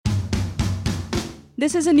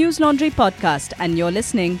This is a News Laundry podcast, and you're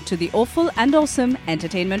listening to the Awful and Awesome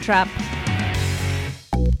Entertainment Wrap.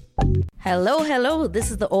 Hello. This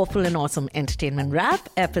is the Awful and Awesome Entertainment Wrap,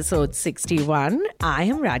 episode 61. I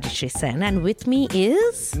am Rajeshri Sen, and with me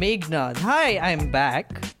is... Meghnad. Hi, I'm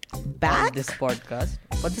back. Back? On this podcast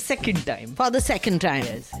for the second time. For the second time.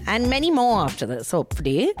 Yes. And many more after this,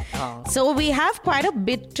 hopefully. So we have quite a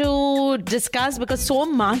bit to discuss because so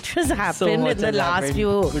much has happened in the last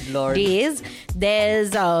few days.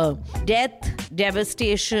 There's death,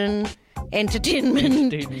 devastation,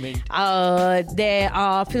 entertainment. There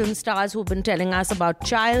are film stars who've been telling us about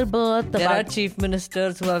childbirth. There are chief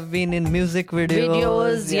ministers who have been in music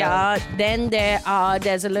videos. Yeah. Then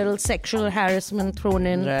there's a little sexual harassment thrown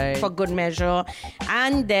in for good measure.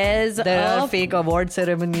 And there are fake award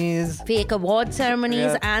ceremonies.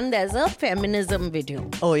 And there's a feminism video.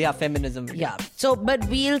 Oh yeah, feminism video. Yeah. So, but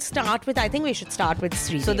I think we should start with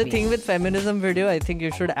Sri So Devi. the thing with feminism video, I think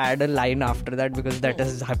you should add a line after that because that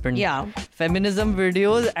has happened. Yeah. Feminism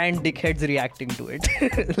videos and dickheads reacting to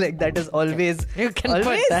it. Like that is always You can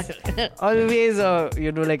put that. always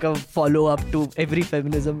like a follow up to every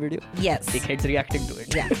feminism video. Yes. Dickheads reacting to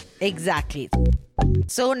it. Yeah, exactly.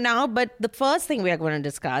 So now, but the first thing we are going to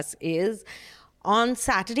discuss is on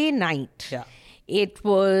Saturday night. Yeah. It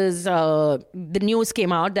was, the news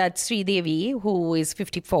came out that Sri Devi, who is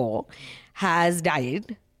 54, has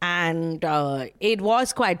died. And it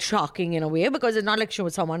was quite shocking in a way because it's not like she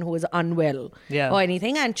was someone who was unwell or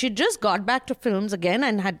anything. And she just got back to films again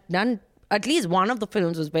and had done, at least one of the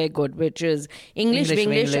films was very good, which is English.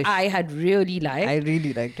 I had really liked. I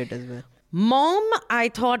really liked it as well. Mom, I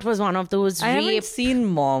thought was one of those. I haven't seen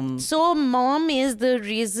Mom. So Mom is the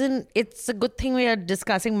reason. It's a good thing we are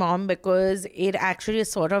discussing Mom because it actually is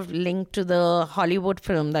sort of linked to the Hollywood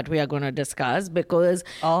film that we are going to discuss because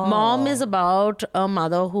Mom is about a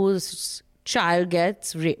mother whose child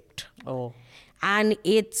gets raped. Oh. And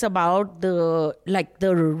it's about the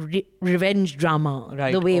revenge drama,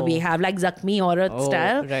 the way we have, like Zakhmi Aurat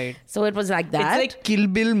style. Right. So it was like that. It's like Kill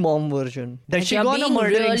Bill Mom version. Does she go on a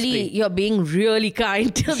murdering spree? You're being really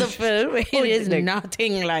kind to the film. It is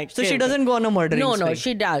nothing like So she doesn't go on a murdering spree? No,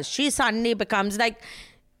 she does. She suddenly becomes like...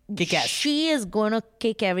 Kick-ass. She is going to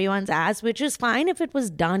kick everyone's ass, which is fine if it was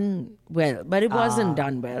done well, but it wasn't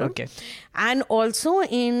done well. Okay. And also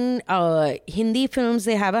in Hindi films,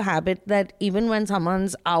 they have a habit that even when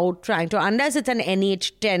someone's out trying to, unless it's an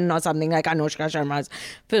NH10 or something like Anushka Sharma's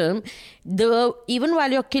film, even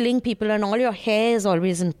while you're killing people and all your hair is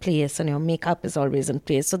always in place and your makeup is always in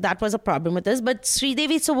place. So that was a problem with this. But Sri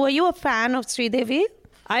Devi, so were you a fan of Sri Devi?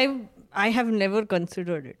 I have never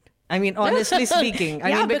considered it. I mean, honestly speaking.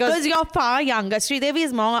 Because you're far younger. Sri Devi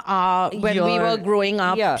is more when we were growing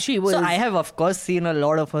up. Yeah. She was. So I have, of course, seen a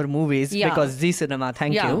lot of her movies because Zee Cinema,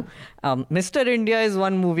 thank you. Mr. India is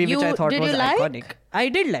one movie which I thought was iconic. I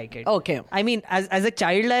did like it. Okay. I mean, as a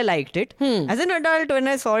child, I liked it. As an adult, when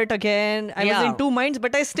I saw it again, I was in two minds,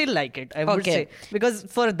 but I still like it, I would say. Because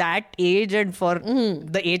for that age and for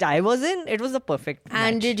the age I was in, it was the perfect match.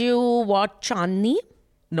 And did you watch Chandni?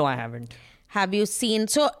 No, I haven't. Have you seen?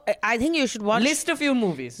 So I think you should watch. List a few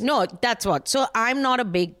movies. No, that's what. So I'm not a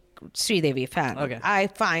big Sri Devi fan. Okay. I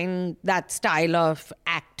find that style of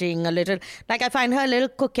acting a little, like I find her a little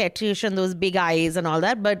coquettish and those big eyes and all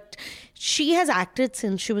that. But she has acted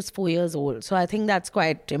since she was 4 years old. So I think that's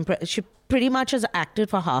quite impressive. She pretty much has acted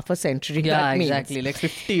for half a century. Yeah, exactly. Like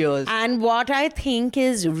 50 years. And what I think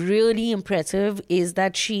is really impressive is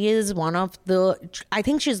that she is I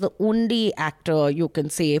think she's the only actor you can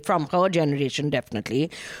say from her generation, definitely,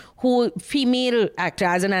 female actor,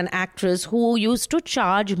 as in an actress who used to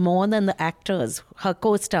charge more than the actors, her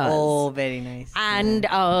co-stars. Oh, very nice. And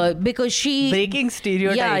because she... Breaking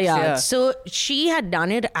stereotypes. Yeah. So she had done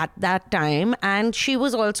it at that time, and she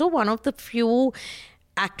was also one of the few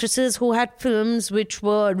actresses who had films which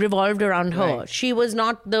were revolved around her. Right. She was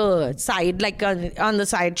not the side, like on the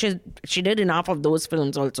side. She did enough of those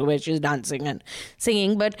films also where she's dancing and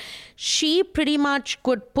singing, but she pretty much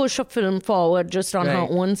could push a film forward just on her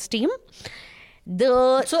own steam.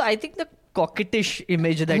 So I think the coquettish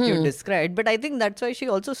image that you described, but I think that's why she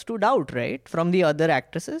also stood out, right, from the other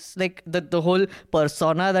actresses. Like the whole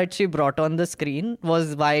persona that she brought on the screen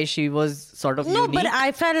was why she was sort of unique. But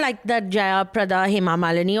I felt like that Jaya Prada, Hema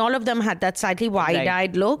Malini, all of them had that slightly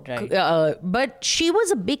wide-eyed look. Right. But she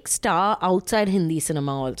was a big star outside Hindi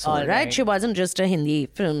cinema also, right? She wasn't just a Hindi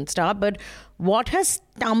film star. But what has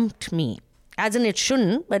stumped me, as in it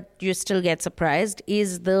shouldn't, but you still get surprised,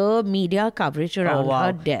 is the media coverage around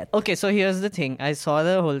her death. Okay, so here's the thing. I saw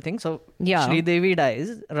the whole thing. So Sri Devi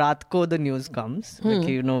dies. Raat ko the news comes.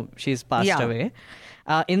 Like, she's passed away.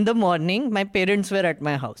 In the morning, my parents were at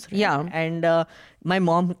my house. Right? Yeah. And my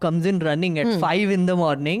mom comes in running at 5 in the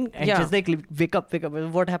morning and Yeah. she's like, wake up.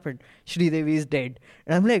 What happened? Shri Devi is dead.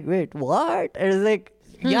 And I'm like, wait, what? And it's like,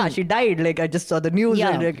 yeah, she died. Like, I just saw the news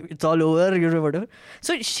Yeah. and like, it's all over, whatever.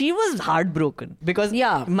 So she was heartbroken because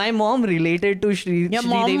my mom related to Shri Your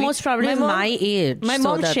Shri mom Devi. most probably is my age. My so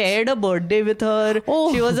mom that's- shared a birthday with her.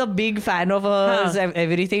 Oh. She was a big fan of hers,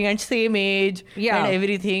 everything, and same age Yeah. and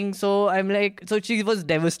everything. So I'm like, so she was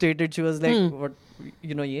devastated. She was like, what,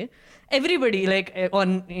 yeah. Everybody, like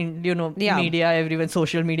media, everyone,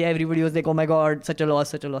 social media, everybody was like, oh my God, such a loss,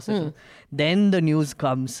 such a loss. Such a loss. Then the news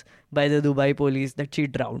comes by the Dubai police that she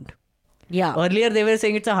drowned. Yeah. Earlier they were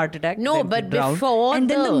saying it's a heart attack. No, then but she drowned. before and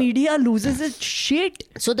then the- the media loses its shit.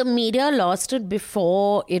 So the media lost it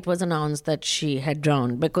before it was announced that she had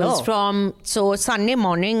drowned because so Sunday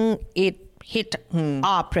morning it hit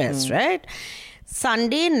our press, right?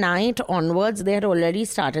 Sunday night onwards, they had already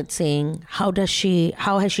started saying, how has she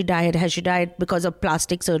died? Has she died because of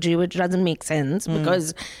plastic surgery, which doesn't make sense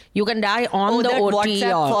because you can die on the that OT.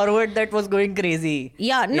 WhatsApp forward that was going crazy.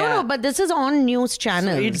 No, but this is on news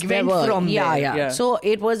channels. So it went from there. Yeah. So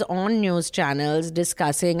it was on news channels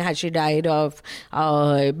discussing has she died of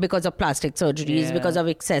because of plastic surgeries, because of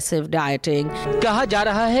excessive dieting. कहा जा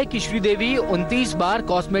रहा है कि श्रीदेवी 29 बार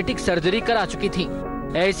cosmetic surgery करा चुकी थी।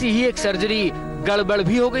 ऐसी ही एक सर्जरी गड़बड़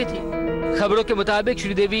भी हो गई थी। खबरों के मुताबिक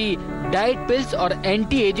श्रीदेवी डाइट पिल्स और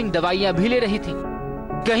एंटी एजिंग दवाइयां भी ले रही थी।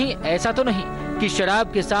 कहीं ऐसा तो नहीं कि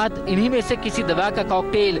शराब के साथ इन्हीं में से किसी दवा का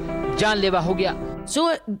कॉकटेल जानलेवा हो गया। So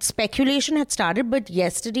speculation had started, but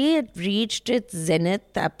yesterday it reached its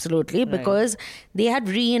zenith absolutely because they had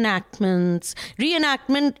reenactments.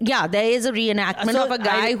 There is a reenactment So of a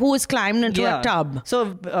guy who is climbed into a tub.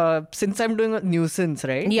 So since I'm doing a nuisance,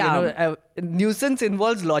 right? Yeah. Nuisance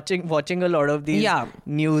involves watching a lot of these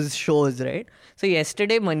news shows, right? So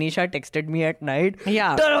yesterday Manisha texted me at night.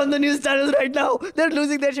 Yeah. Turn on the news channels right now. They're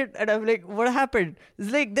losing their shit. And I'm like, what happened?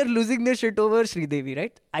 It's like they're losing their shit over Sridevi,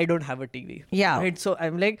 right? I don't have a TV. Yeah. Right? So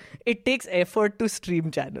I'm like, it takes effort to stream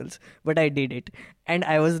channels, but I did it. And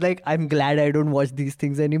I was like, I'm glad I don't watch these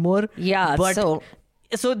things anymore. Yeah, But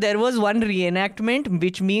so there was one reenactment,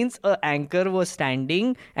 which means an anchor was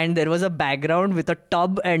standing and there was a background with a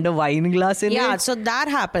tub and a wine glass in it. so that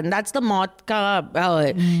happened. That's the Maut ka.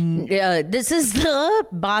 This is the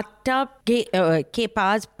bathtub ke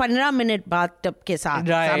paas 15-minute bathtub ke saath.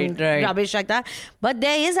 Right. Rubbish like that. But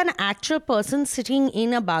there is an actual person sitting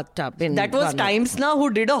in a bathtub. That was Times Now who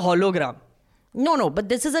did a hologram. No, but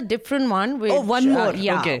this is a different one. Which, one more.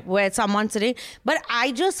 Okay. Where someone's sitting. But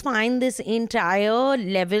I just find this entire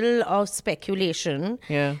level of speculation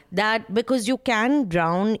that because you can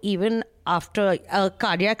drown even after a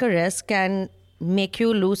cardiac arrest can make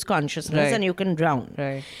you lose consciousness and you can drown.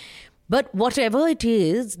 Right. But whatever it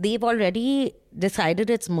is, they've already decided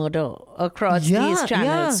it's murder across these channels.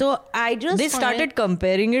 Yeah. So I just They started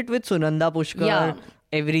comparing it with Sunanda Pushkar,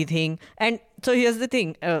 everything. And so here's the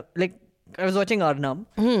thing. I was watching Arnab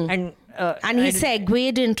and he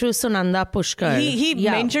segued into Sunanda Pushkar. He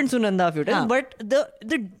mentioned Sunanda a few times, but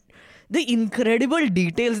the incredible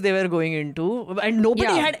details they were going into, and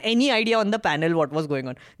nobody had any idea on the panel what was going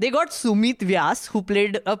on. They got Sumit Vyas, who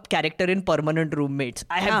played a character in Permanent Roommates.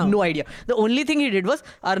 I have no idea. The only thing he did was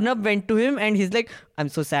Arnab went to him and he's like, I'm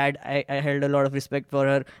so sad. I held a lot of respect for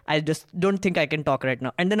her. I just don't think I can talk right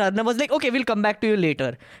now. And then Arnab was like, okay, we'll come back to you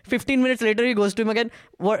later. 15 minutes later, he goes to him again.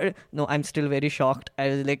 What? No, I'm still very shocked. I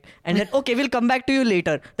was like, and then, okay, we'll come back to you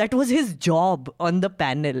later. That was his job on the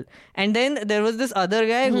panel. And then there was this other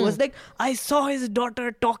guy who was like, I saw his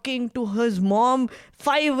daughter talking to his mom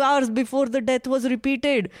 5 hours before the death was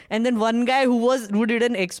repeated. And then one guy who did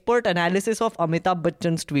an expert analysis of Amitabh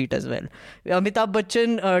Bachchan's tweet as well. Amitabh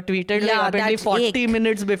Bachchan tweeted like apparently 40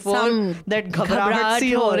 minutes before that घबराहट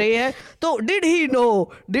सी हो रही है. So did he know?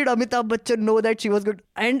 Did Amitabh Bachchan know that she was good?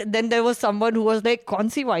 And then there was someone who was like, कौन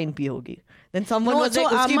सी wine P होगी? Then someone was like,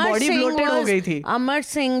 उसकी body bloated हो गई थी. Amar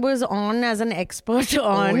Singh was on as an expert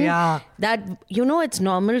on that, it's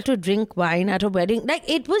normal to drink wine at a wedding. Like,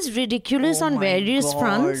 it was ridiculous on various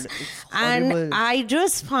fronts. And I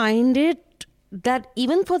just find it that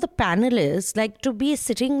even for the panelists, like to be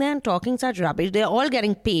sitting there and talking such rubbish, they're all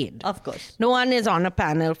getting paid. Of course. No one is on a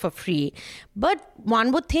panel for free. But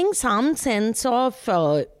one would think some sense of...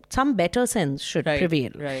 some better sense should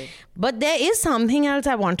prevail. Right. But there is something else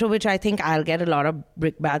I want to, which I think I'll get a lot of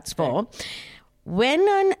brickbats for.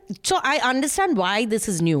 So I understand why this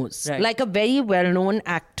is news. Right. Like a very well-known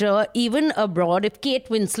actor, even abroad, if Kate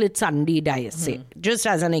Winslet suddenly dies, say, just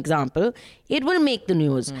as an example, it will make the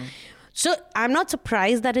news. So I'm not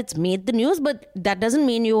surprised that it's made the news, but that doesn't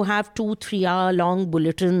mean you have 2-3 hour long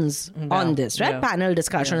bulletins on this, right? Yeah. Panel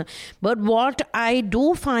discussion. But what I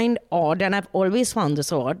do find odd, and I've always found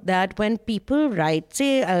this odd, that when people write,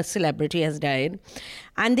 say a celebrity has died,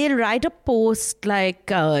 and they'll write a post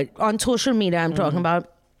like on social media, I'm talking about,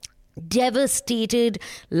 devastated,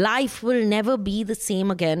 life will never be the same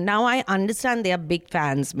again. Now I understand they are big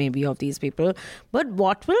fans maybe of these people, but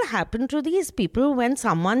what will happen to these people when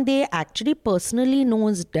someone they actually personally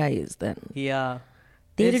knows dies then? Yeah.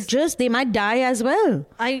 They might die as well.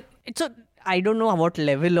 I don't know what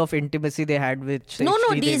level of intimacy they had with No,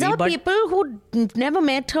 Sridevi, these are but people who never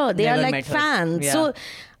met her. They are Never like met her. fans. Yeah. So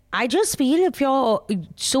I just feel if you're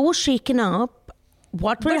so shaken up,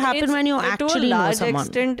 what will But happen when you to actually a know large someone?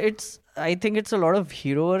 extent, I think it's a lot of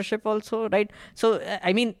hero worship also, right? So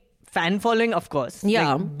I mean, fan following, of course.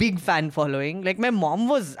 Yeah. Like, big fan following. Like my mom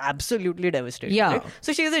was absolutely devastated. Yeah. Right?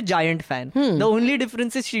 So she is a giant fan. The only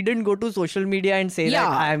difference is she didn't go to social media and say Yeah.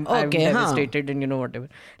 that I'm Okay, devastated and whatever.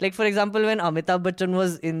 Like for example, when Amitabh Bachchan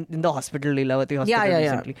was in the hospital, Lilavati hospital Yeah.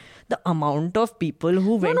 recently, the amount of people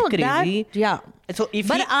who went crazy. So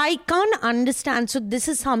But I can't understand. So this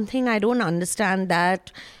is something I don't understand,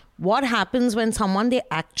 that what happens when someone they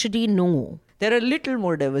actually know. They're a little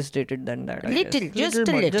more devastated than that. I Little, guess. just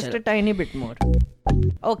a more, little. just a tiny bit more.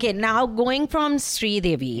 Okay, now going from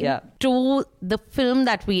Sridevi Yeah. to the film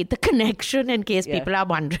the connection, in case Yeah. people are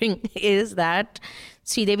wondering, is that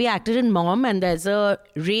Sridevi acted in Mom, and there's a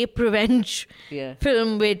rape revenge Yeah.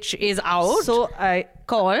 film which is out.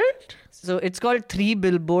 Called? So it's called 3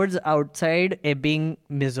 Billboards Outside Ebbing,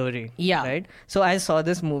 Missouri. Yeah. Right. So I saw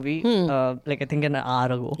this movie, like I think an hour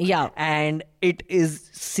ago. Yeah. And it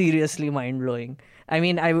is seriously mind blowing. I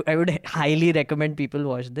mean, I would highly recommend people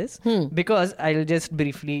watch this because I'll just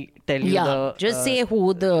briefly tell you the just say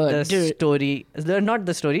who the story. Not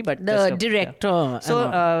the story, but the stuff, director. yeah.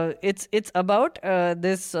 So it's about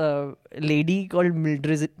this lady called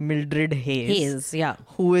Mildred Hayes. Yeah.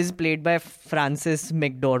 Who is played by Frances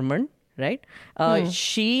McDormand, right?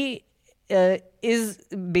 She is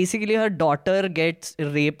basically, her daughter gets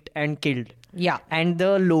raped and killed. Yeah. And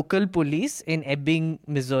the local police in Ebbing,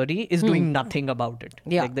 Missouri is doing nothing about it.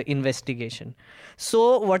 Yeah. Like the investigation.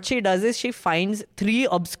 So what she does is she finds 3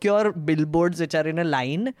 obscure billboards which are in a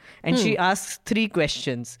line, and she asks 3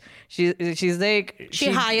 questions. She's like...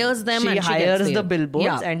 She hires them She and she hires gets the them.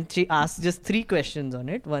 billboards Yeah. and she asks just 3 questions on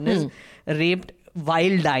it. One is raped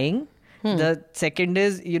while dying. The second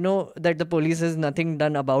is, that the police has nothing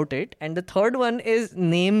done about it. And the third one is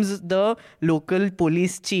names the local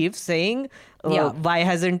police chief saying, why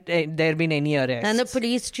hasn't there been any arrest? And the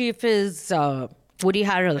police chief is Woody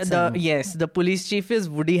Harrelson. The police chief is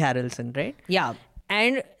Woody Harrelson, right? Yeah.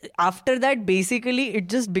 And after that, basically, it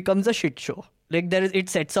just becomes a shit show. Like it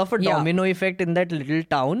sets off a domino effect in that little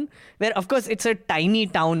town where, of course, it's a tiny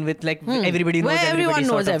town with like everybody knows Where everybody everyone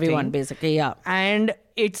sort knows of everyone, thing. basically, yeah. And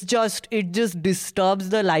it just disturbs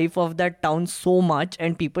the life of that town so much,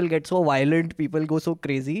 and people get so violent, people go so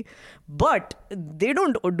crazy, but they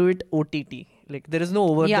don't do it OTT. Like there is no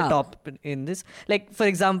over the top in this. Like for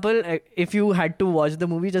example, if you had to watch the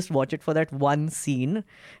movie, just watch it for that one scene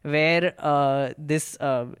where this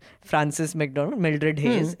Frances McDormand, Mildred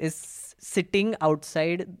Hayes, is sitting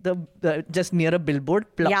outside the just near a billboard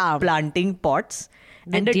planting pots.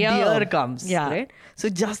 And a deer comes, right? So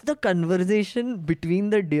just the conversation between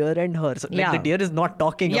the deer and her. So, like the deer is not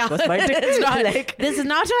talking, of course, but it's not, like this is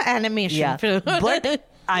not an animation film. But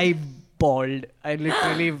I bawled. I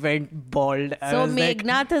literally went bald. So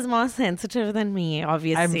Meghnad is more sensitive than me,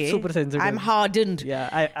 obviously. I'm super sensitive. I'm hardened. Yeah,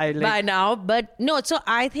 I like by now. But no, so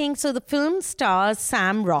I think so. The film stars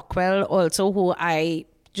Sam Rockwell also, who I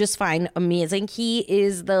just find amazing.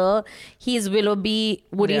 He's Willoughby,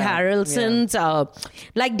 Woody Harrelson's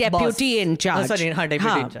like deputy in charge.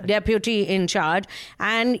 Deputy in charge.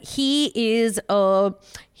 And he is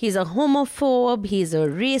he's a homophobe, he's a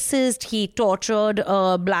racist, he tortured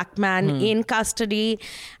a black man in custody.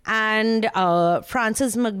 And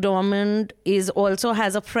Frances McDormand also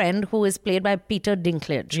has a friend who is played by Peter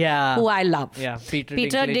Dinklage, who I love. Yeah, Peter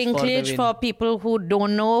Dinklage, for people who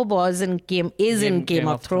don't know, is in Game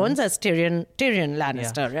of Thrones as Tyrion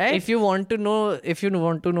Lannister, right? If you want to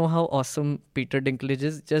know how awesome Peter Dinklage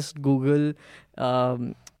is, just Google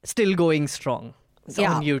Still Going Strong.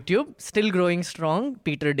 On YouTube, Still Growing Strong,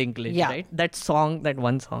 Peter Dinklage, right? That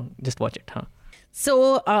one song, just watch it, huh?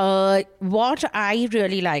 So, what I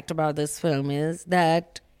really liked about this film is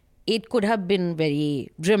that it could have been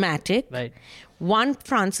very dramatic. Right. One,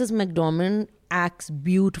 Frances McDormand acts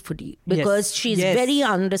beautifully because she's very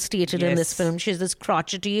understated in this film. She's this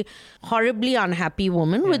crotchety, horribly unhappy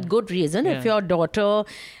woman with good reason. If your daughter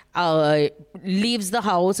leaves the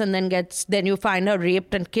house and then you find her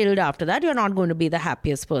raped and killed after that, you're not going to be the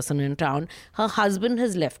happiest person in town. Her husband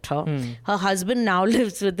has left her. Her husband now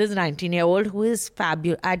lives with this 19-year-old who is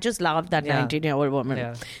fabulous. I just love that 19-year-old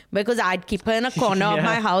woman because I'd keep her in a corner of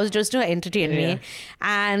my house just to entertain me.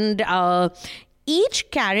 And each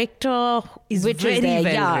character is which very is there,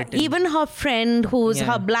 well written. even her friend who's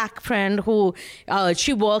her black friend who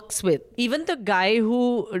she works with, even the guy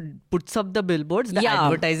who puts up the billboards, the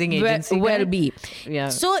advertising agency Welby. Yeah.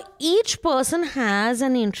 So each person has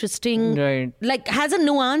an interesting, like has a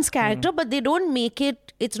nuanced character, but they don't make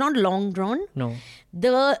it. It's not long drawn. No.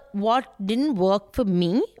 What didn't work for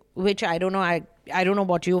me, which I don't know. I don't know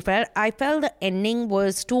what you felt. I felt the ending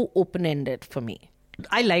was too open ended for me.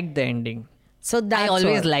 I liked the ending. So that's I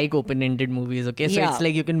always like open-ended movies, okay? So it's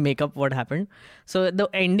like you can make up what happened. So the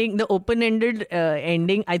open-ended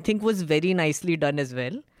ending, I think was very nicely done as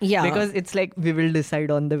well. Yeah. Because it's like, we will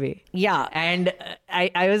decide on the way. Yeah. And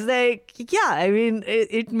I was like, I mean,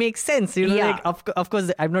 it makes sense. You know, like, of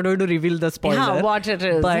course, I'm not going to reveal the spoiler. Yeah, what it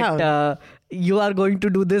is. But you are going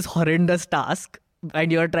to do this horrendous task.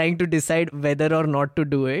 And you're trying to decide whether or not to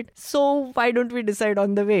do it. So why don't we decide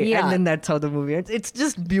on the way? Yeah. And then that's how the movie ends. It's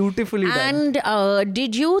just beautifully done. And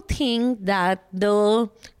did you think that the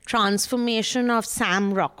transformation of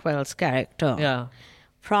Sam Rockwell's character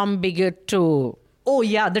from bigot to... Oh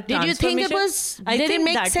yeah, the Did you think it was... Did it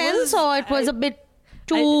make sense or it was a bit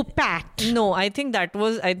too pat? No, I think that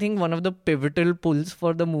was one of the pivotal pulls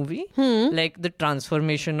for the movie. Like the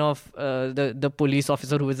transformation of the police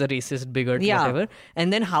officer who is a racist bigot, whatever.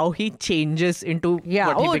 And then how he changes into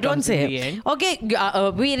what he becomes in the end. Okay,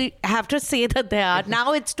 we have to say that they are.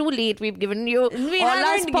 Now it's too late. We've given you all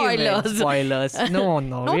our spoilers. Spoilers. No,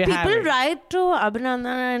 No, people write to Abhinandan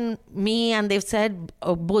and me and they've said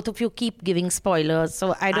both of you keep giving spoilers.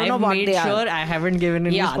 So I don't know what they are. I've made sure I haven't given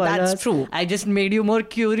any spoilers. Yeah, that's true. I just made you more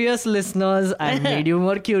curious, listeners. I made you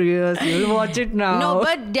more curious. You'll watch it now. No,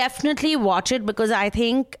 but definitely watch it because I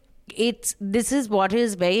think this is what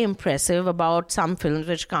is very impressive about some films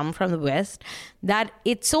which come from the West, that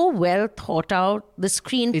it's so well thought out. The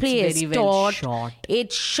screenplay is well shot.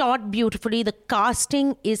 It's shot beautifully. The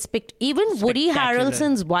casting is even Woody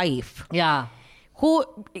Harrelson's wife. Yeah. Who,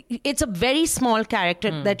 it's a very small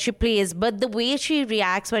character that she plays, but the way she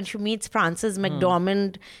reacts when she meets Frances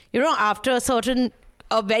McDormand, after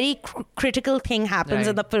a very critical thing happens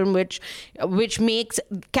in the film which makes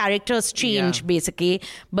characters change basically.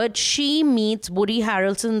 But she meets Woody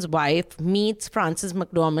Harrelson's wife, meets Frances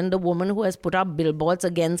McDormand, the woman who has put up billboards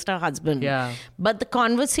against her husband. Yeah. But the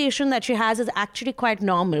conversation that she has is actually quite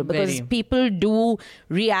normal because people do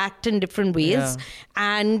react in different ways. Yeah.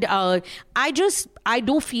 And I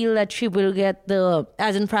do feel that she will get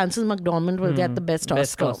as in Frances McDormand will get the best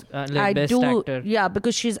Oscar. Best actor. Yeah,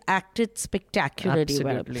 because she's acted spectacularly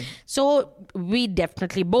well. So we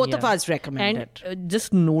definitely, both of us recommend it.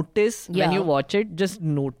 Just notice when you watch it, just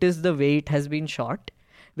notice the way it has been shot.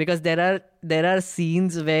 Because there are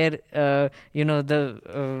scenes where, there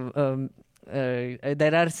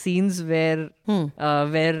are scenes where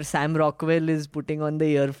Sam Rockwell is putting on the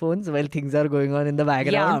earphones while things are going on in the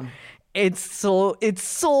background. Yeah. It's so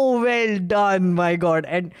well done, my God.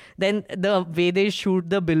 And then the way they shoot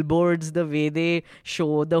the billboards, the way they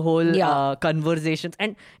show the whole conversations.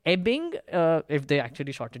 And Ebbing, if they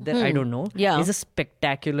actually shot it there, I don't know, is a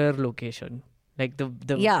spectacular location. Like the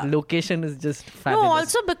location is just fabulous. No,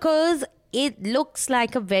 also because it looks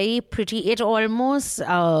like a very pretty,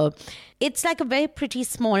 it's like a very pretty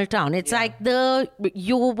small town. It's like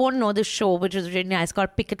you won't know the show, which is really nice,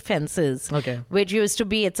 called Picket Fences. Okay. Which used to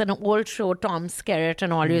be, it's an old show, Tom Skerritt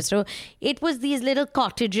and all used to. It was these little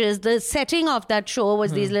cottages. The setting of that show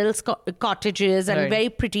was these little cottages and very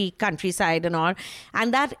pretty countryside and all.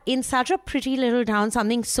 And that in such a pretty little town,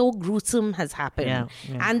 something so gruesome has happened. Yeah.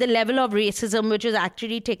 And the level of racism, which is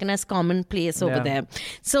actually taken as commonplace over there.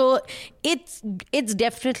 So it's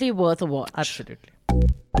definitely worth a watch. Absolutely.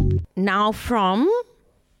 Now, from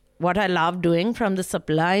what I love doing, from the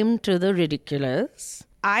sublime to the ridiculous,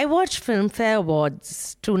 I watched Filmfare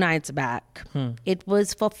Awards 2 nights back. It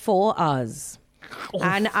was for 4 hours.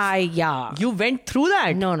 And you went through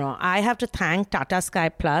that? No. I have to thank Tata Sky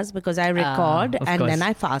Plus because I record and then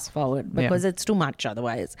I fast forward because it's too much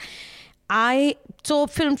otherwise. So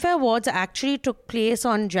Filmfare Awards actually took place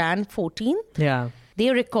on Jan 14th. Yeah. They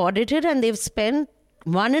recorded it and they've spent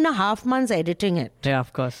 1.5 months editing it. Yeah,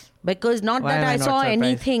 of course. Because not Why that am I I not saw surprised?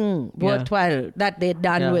 anything Yeah. worthwhile that they'd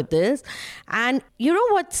done with this. And you know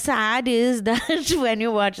what's sad is that when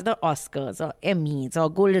you watch the Oscars or Emmys or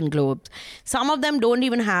Golden Globes, some of them don't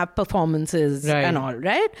even have performances Right. and all,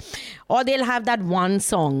 right? Or they'll have that one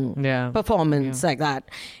song performance like that.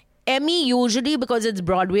 Emmy usually, because it's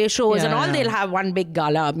Broadway shows and all, they'll have one big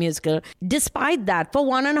gala musical. Despite that, for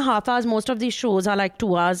 1.5 hours, most of these shows are like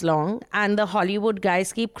 2 hours long. And the Hollywood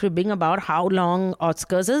guys keep cribbing about how long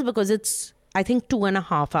Oscars is because it's, I think,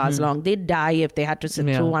 2.5 hours long. They'd die if they had to sit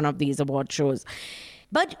through one of these award shows.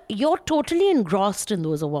 But you're totally engrossed in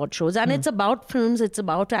those award shows. And it's about films, it's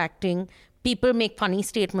about acting. People make funny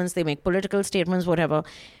statements, they make political statements, whatever.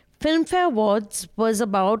 Filmfare Awards was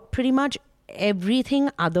about pretty much everything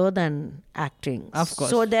other than acting. Of course.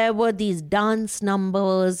 So there were these dance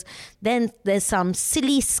numbers. Then there's some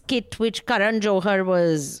silly skit which Karan Johar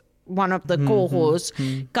was one of the co-hosts.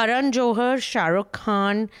 Karan Johar, Shah Rukh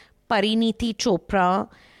Khan, Pariniti Chopra,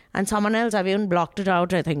 and someone else, I've even blocked it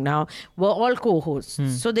out, I think now, were all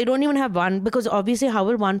co-hosts. So they don't even have one, because obviously how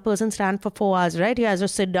will one person stand for 4 hours, right? He has to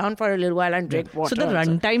sit down for a little while and drink water. So the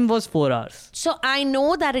runtime was 4 hours. So I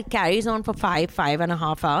know that it carries on for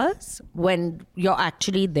 5.5 hours when you're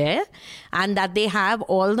actually there, and that they have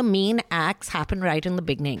all the main acts happen right in the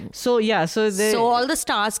beginning. So yeah, so all the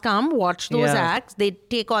stars come, watch those acts, they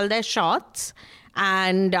take all their shots,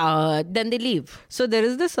 and then they leave. So there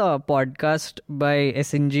is this podcast by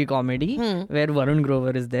SNG Comedy where Varun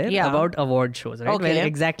Grover is there about award shows, right? Okay. Where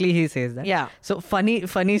exactly he says that. Yeah. So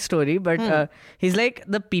funny story, but he's like,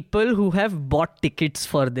 the people who have bought tickets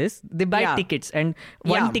for this, they buy tickets, and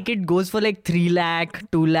one ticket goes for like 3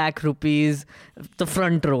 lakh, 2 lakh rupees, the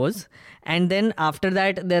front rows, and then after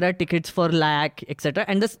that there are tickets for lakh, etc.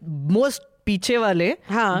 And the most piche wale,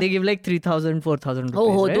 they give like 3,000, 4,000 rupees.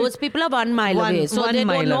 Oh, right? those people are 1 mile away. So they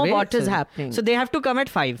don't know what is happening. So they have to come at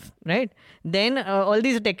 5, right? Then all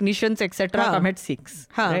these technicians, etc. come at 6,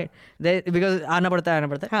 right? Because aana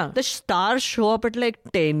padta hai. The stars show up at like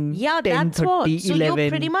 10, 10, that's 30, what. 11. So you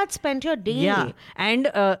pretty much spent your day. Yeah. And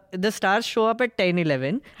the stars show up at 10,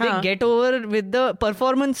 11. They get over with the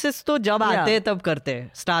performances to jab aate hai tab karte hai.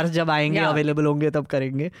 Stars jab aayenge, available honge tab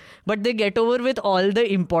karenge. But they get over with all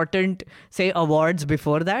the important, say, awards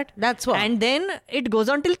before that. That's what. And then it goes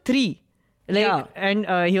on till 3. And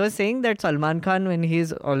he was saying that Salman Khan, when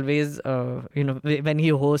he's always, when he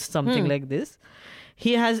hosts something like this,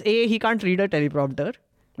 he can't read a teleprompter.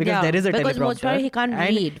 Because there is a teleprompter. Because most probably he can't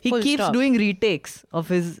read. He keeps doing retakes of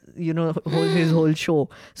his, his whole show.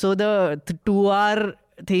 So the 2-hour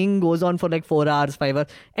thing goes on for like 4 hours, 5 hours,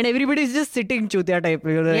 and everybody's just sitting chutia type.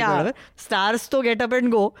 Whatever. Stars to get up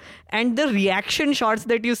and go, and the reaction shots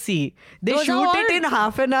that you see, they shoot it in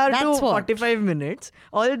half an hour to 45 minutes.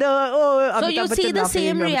 All the so you see the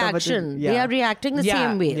same reaction. They are reacting the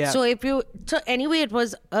same way. Yeah. So anyway, it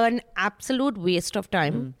was an absolute waste of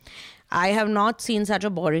time. I have not seen such a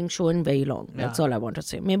boring show in very long. That's all I want to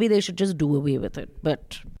say. Maybe they should just do away with it.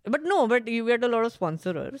 But you get a lot of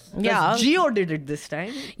sponsors. Yeah. Geo did it this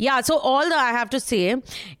time. Yeah, so I have to say,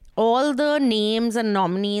 all the names and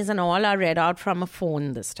nominees and all are read out from a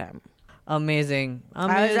phone this time. Amazing.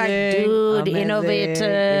 I was like, dude,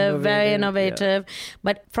 innovative, very innovative. Yeah.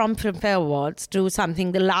 But from Filmfare Awards to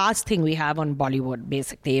something, the last thing we have on Bollywood,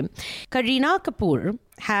 basically. Kareena Kapoor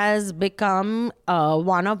has become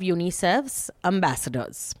one of UNICEF's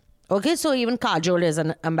ambassadors. Okay, so even Kajol is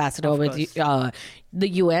an ambassador with the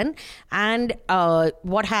UN. And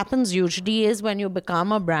what happens usually is when you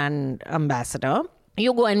become a brand ambassador,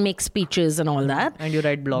 you go and make speeches and all that. And you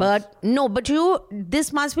write blogs. But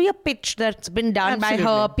this must be a pitch that's been done by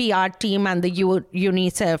her PR team and the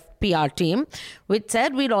UNICEF PR team, which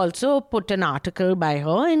said we'll also put an article by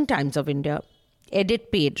her in Times of India.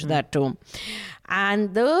 Edit page, that too.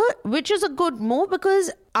 And which is a good move,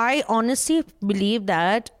 because I honestly believe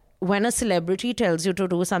that when a celebrity tells you to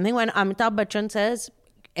do something, when Amitabh Bachchan says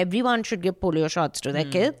everyone should give polio shots to their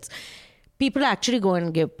kids, people actually go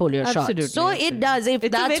and give polio shots. So it does, if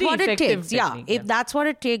that's what it takes. Technique, if that's what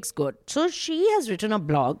it takes, good. So she has written a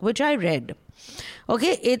blog, which I read.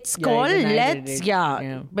 Okay, it's called Let's,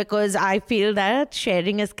 because I feel that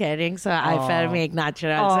sharing is caring, so I felt make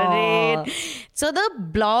natural. So the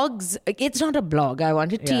blogs, it's not a blog, I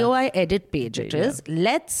want a TOI edit page. It is,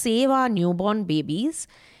 let's save our newborn babies.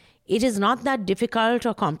 It is not that difficult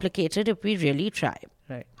or complicated if we really try.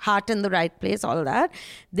 Right. Heart in the right place, all that.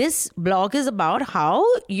 This blog is about how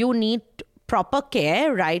you need proper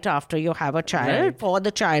care right after you have a child, for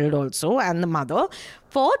the child also and the mother,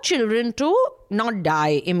 for children to not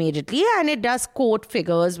die immediately. And it does quote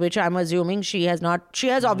figures, which I'm assuming she has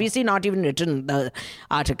obviously not even written the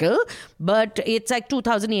article, but it's like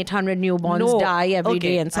 2,800 newborns die every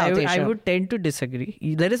day in South Asia. I would tend to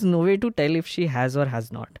disagree. There is no way to tell if she has or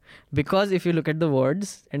has not. Because if you look at the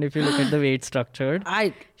words and if you look at the way it's structured,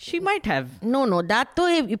 she might have. No, that though,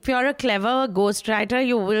 if you're a clever ghostwriter,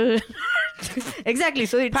 you will... Exactly.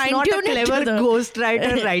 So it's Fine not a tune it to clever the-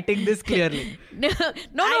 ghostwriter writing this clearly. No,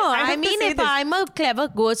 I I have to mean, say if this. I'm a clever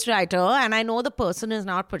ghostwriter and I know the person is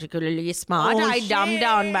not particularly smart, Oh, I dumb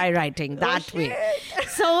down by writing that way.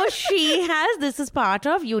 So this is part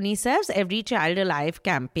of UNICEF's Every Child Alive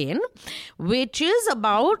campaign, which is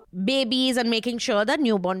about babies and making sure that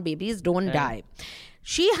newborn babies don't die.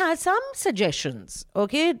 She has some suggestions.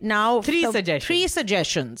 Okay, now Three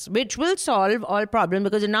suggestions, which will solve all problems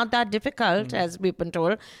because it's not that difficult, as we've been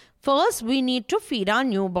told. First, we need to feed our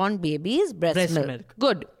newborn babies breast milk.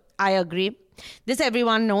 Good, I agree. This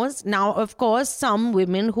everyone knows. Now, of course, some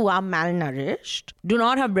women who are malnourished do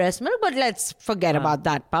not have breast milk, but let's forget about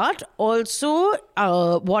that part. Also,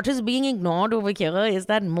 what is being ignored over here is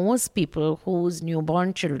that most people whose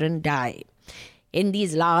newborn children die in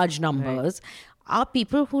these large numbers are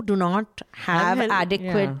people who do not have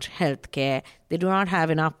adequate health care. They do not have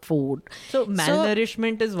enough food. So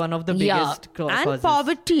malnourishment is one of the biggest causes. And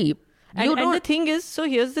poverty. And the thing is, so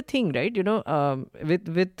here's the thing, right? You know,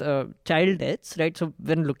 with child deaths, right? So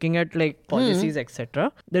when looking at like policies,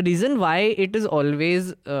 etc., the reason why it is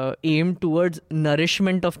always aimed towards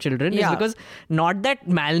nourishment of children is because not that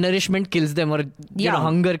malnourishment kills them or you know,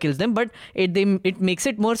 hunger kills them, but it makes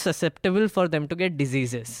it more susceptible for them to get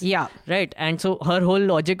diseases. Yeah. Right. And so her whole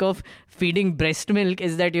logic of feeding breast milk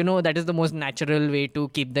is that, you know, that is the most natural way to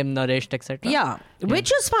keep them nourished, etc. Yeah,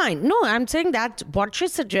 which is fine. No, I'm saying that what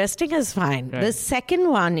she's suggesting is fine. Right. The second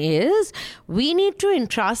one is we need to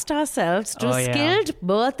entrust ourselves to skilled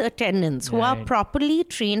birth attendants who are properly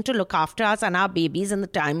trained to look after us and our babies in the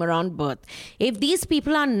time around birth. If these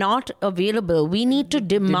people are not available, we need to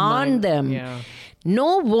demand them. Yeah.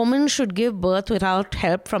 No woman should give birth without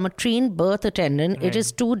help from a trained birth attendant. Right. It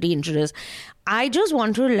is too dangerous. I just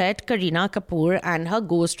want to let Kareena Kapoor and her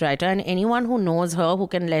ghostwriter and anyone who knows her who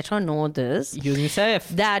can let her know this. UNICEF.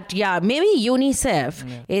 That, maybe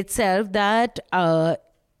UNICEF itself, that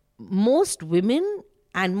most women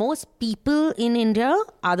and most people in India,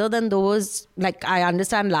 other than those, like I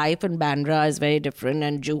understand life in Bandra is very different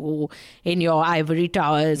and Juhu in your ivory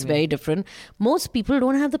tower is very different. Most people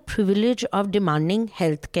don't have the privilege of demanding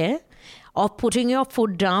healthcare, of putting your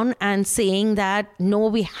foot down and saying that, no,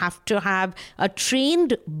 we have to have a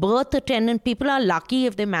trained birth attendant. People are lucky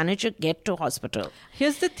if they manage to get to hospital.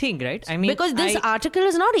 Here's the thing, right? I mean, because this article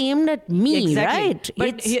is not aimed at me, right?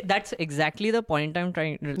 But that's exactly the point I'm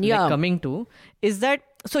coming to, is that,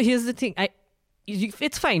 so here's the thing.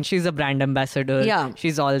 It's fine. She's a brand ambassador. Yeah.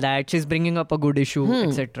 She's all that. She's bringing up a good issue,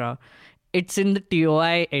 etc. It's in the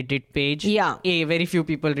TOI edit page. Yeah. Very few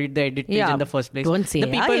people read the edit page in the first place. Don't say the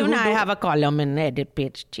people even who I have a column in the edit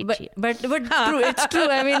page. But true, it's true.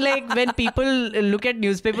 I mean, like when people look at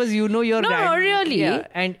newspapers, you know your brand. Really. Yeah,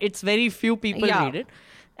 and it's very few people read it.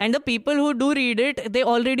 And the people who do read it, they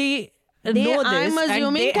already know this. I'm assuming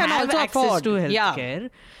and they can have also access afford. to healthcare.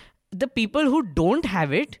 The people who don't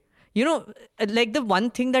have it, you know, like the one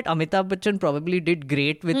thing that Amitabh Bachchan probably did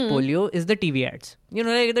great with polio is the TV ads. You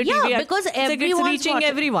know, like the TV ads. because it's reaching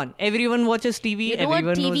everyone. Everyone watches TV. Do everyone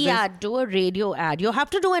a TV knows ad, do a radio ad. You have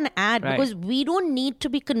to do an ad because we don't need to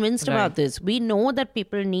be convinced about this. We know that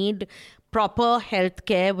people need proper health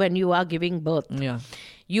care when you are giving birth. Yeah.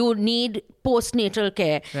 You need postnatal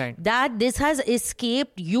care. Right. That this has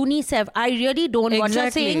escaped UNICEF. I really don't. What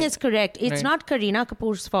you're saying is correct. It's not Kareena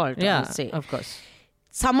Kapoor's fault. I would say. Of course.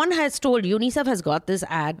 Someone has told, UNICEF has got this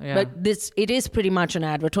ad, but it is pretty much an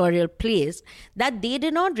advertorial place, that they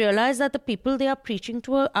did not realize that the people they are preaching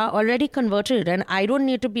to are already converted, and I don't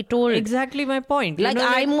need to be told. Exactly my point. Like,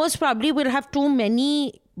 I most probably will have too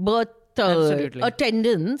many birth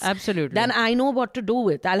attendants. Absolutely. Then I know what to do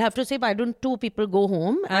with. I'll have to say, why don't two people go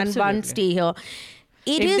home and one stay here?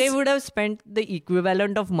 If they would have spent the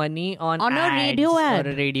equivalent of money on a radio ad, or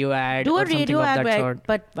a radio ad, do or a radio something ad, of that sort.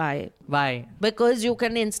 But why? Why? Because you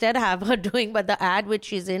can instead have her doing, but the ad which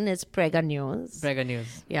she's in is Prega News. Prega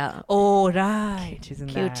News. Yeah. Oh, right. She's in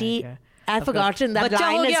Cutie. that. Yeah. I've forgotten that Bacha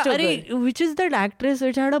line ho is gaya. too good. Which is that actress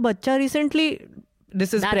which had a bacha recently?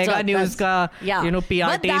 this is That's Prega what- News that's- ka, yeah. you know, PR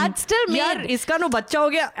But team. that still made- Yaar, iska no bachcha ho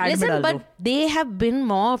gaya, ad mein Listen, dal but do. they have been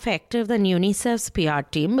more effective than UNICEF's PR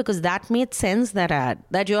team because that made sense, that ad.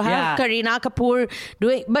 That you have Yeah. Kareena Kapoor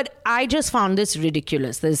doing. But I just found this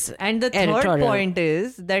ridiculous, this And the third editorial. point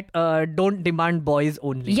is that don't demand boys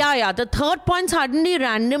only. Yeah. The third point suddenly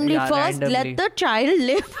randomly Yeah, first, randomly. let the child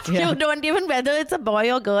live. Yeah. You don't even, whether it's a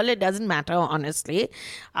boy or girl, it doesn't matter, honestly.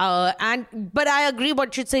 But I agree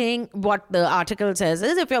what you're saying. What the article says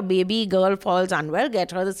is, if your baby girl falls unwell,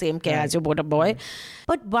 get her the same care as you would a boy.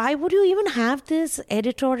 But why would you even have this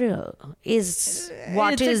editorial? Is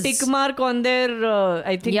what it's is a tick mark on their,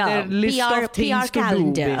 I think, Yeah, their list PR of things to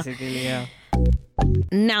calendar. do, basically. Yeah.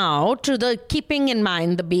 now to the keeping in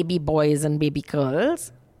mind the baby boys and baby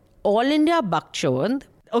girls. All India Bakchod.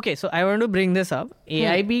 Okay, so I want to bring this up.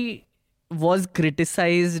 AIB was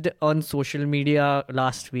criticized on social media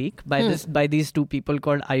last week by these two people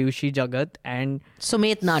called Ayushi Jagat and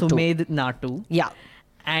Sumed Natu. Sumed Natu. Yeah.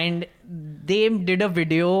 And they did a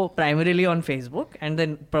video primarily on Facebook and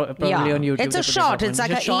then probably Yeah. on YouTube. It's a they put it short. up It's on-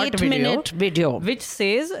 like just a 8-minute video. which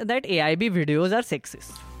says that AIB videos are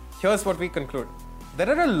sexist. Here's what we conclude. There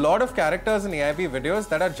are a lot of characters in AIB videos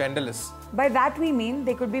that are genderless. By that we mean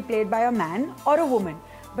they could be played by a man or a woman,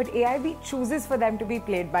 but AIB chooses for them to be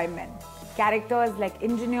played by men. Characters like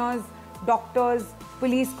engineers, doctors,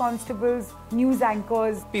 police constables, news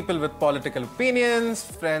anchors. People with political opinions,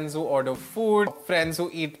 friends who order food, friends who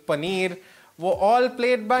eat paneer, were all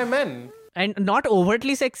played by men. And not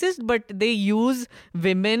overtly sexist, but they use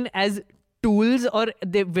women as tools, or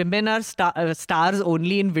the women are stars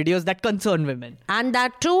only in videos that concern women. And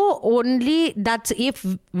that too, only that's if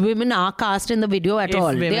women are cast in the video at If all.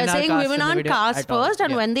 women They are are saying cast women in the aren't video cast at all. first, and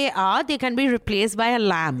Yeah. when they are, they can be replaced by a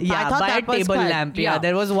lamp. I Yeah, thought by that a was table quite- lamp. Yeah,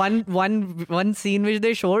 there was one scene which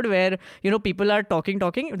they showed where, you know, people are talking.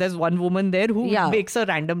 There's one woman there who Yeah. makes a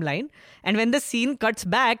random line, and when the scene cuts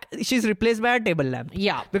back, she's replaced by a table lamp.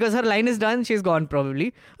 Yeah. because her line is done, she's gone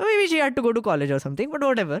probably, or maybe she had to go to college or something. But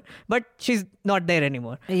whatever. But she's not there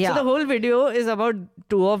anymore. Yeah. So the whole video is about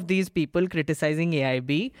two of these people criticizing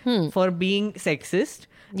AIB for being sexist.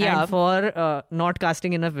 Yeah. And for not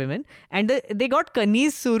casting enough women. And they got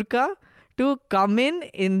Kanis Surka to come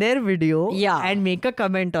in their video Yeah. and make a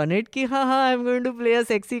comment on it ki I'm going to play a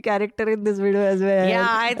sexy character in this video as well. Yeah,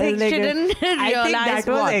 I think And she didn't I think realize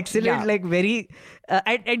that was what. excellent. Yeah. Like very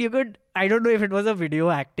and you could, I don't know if it was a video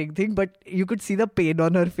acting thing, but you could see the pain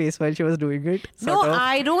on her face while she was doing it. No, sort of.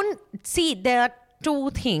 I don't see. There are two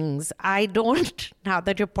things I don't, now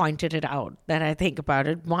that you pointed it out, that I think about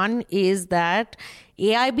it. One is that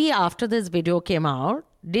AIB, after this video came out,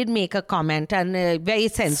 did make a comment, and a very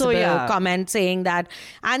sensible yeah. comment saying that,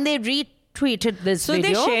 and they retweeted this So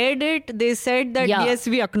video. they shared it. They said that Yeah. yes,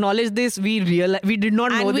 we acknowledge this. We did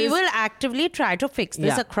not know and we this. will actively try to fix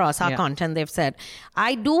this Yeah. across our Yeah. content, they've said.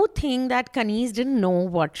 I do think that Kanis didn't know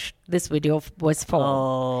what this video was for.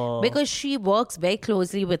 Oh. Because she works very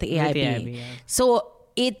closely with AIB. AIB, yeah. So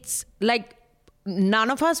it's like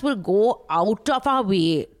none of us will go out of our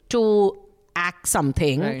way to act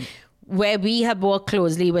something Right. where we have worked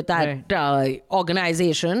closely with that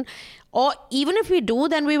organization. Or even if we do,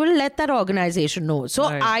 then we will let that organization know. So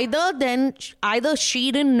Right. either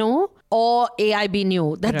she didn't know or AIB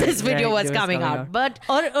knew that Right, this video right, was it was coming out. But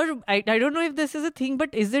or I don't know if this is a thing, but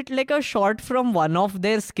is it like a shot from one of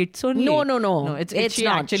their skits only? no, it's it's she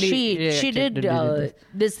not. Actually, she did this.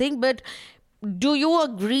 this thing. But do you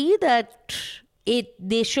agree that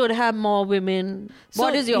they should have more women?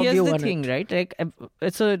 What is your here's view the on thing, it? right? Like,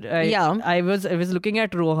 I was looking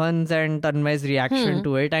at Rohan's and Tanmay's reaction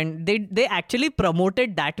to it, and they actually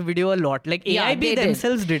promoted that video a lot. Like Yeah, AIB they did.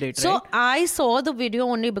 themselves did it. So right? I saw the video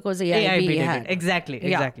only because AIB did had. it. Exactly.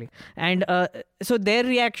 Yeah. And so their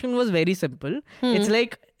reaction was very simple. It's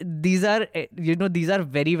like, these are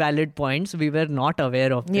very valid points. We were not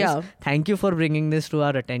aware of this. Yeah. Thank you for bringing this to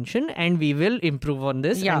our attention, and we will improve on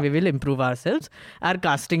this, Yeah. and we will improve ourselves. Our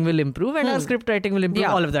casting will improve, and our script writing will improve.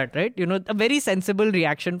 Yeah. All of that, right? A very sensible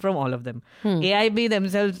reaction from all of them. AIB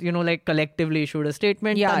themselves, like collectively issued a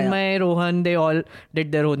statement. Yeah, Tanmay, Rohan, they all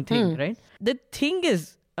did their own thing, right? The thing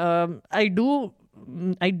is, I do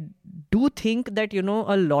think that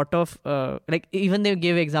a lot of like, even they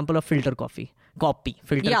gave example of filter copy,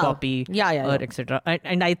 Yeah. copy, Yeah. or etc.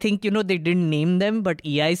 And I think they didn't name them, but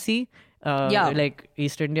EIC, like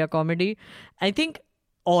East India Comedy. I think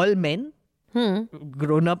all men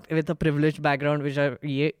grown up with a privileged background, which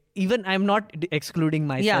even I'm not excluding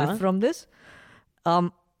myself from this.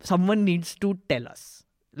 Someone needs to tell us,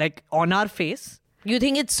 like, on our face. You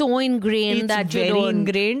think it's so ingrained It's that you very don't...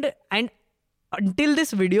 ingrained, and until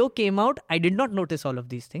this video came out, I did not notice all of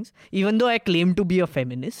these things. Even though I claim to be a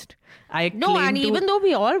feminist, even though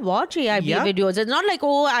we all watch AIB videos, it's not like,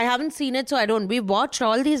 oh, I haven't seen it, so I don't. We watched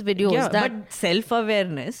all these videos. Yeah, but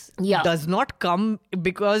self-awareness does not come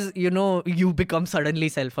because, you become suddenly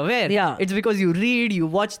self-aware. Yeah. It's because you read, you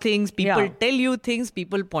watch things, people tell you things,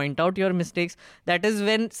 people point out your mistakes. That is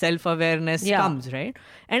when self-awareness comes, right?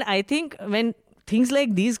 And I think when things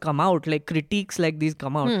like these come out, like critiques like these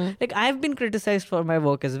come out, like I've been criticized for my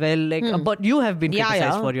work as well, but you have been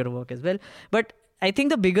criticized for your work as well. But I think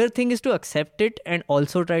the bigger thing is to accept it and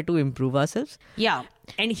also try to improve ourselves. Yeah.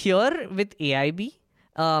 And here with AIB,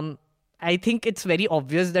 I think it's very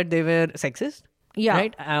obvious that they were sexist. Yeah.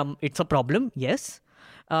 Right? It's a problem, yes.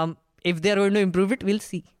 If they're going to improve it, we'll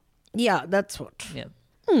see. Yeah, that's what. Yeah.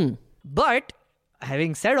 But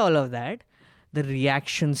having said all of that, the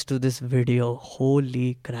reactions to this video,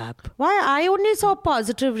 holy crap. Why? I only saw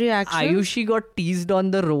positive reactions. Ayushi got teased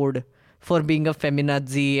on the road for being a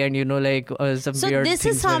feminazi and, some so weird this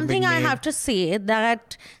things is something I have to say,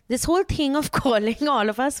 that this whole thing of calling all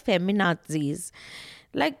of us feminazis,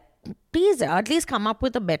 like, please at least come up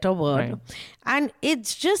with a better word. Right. And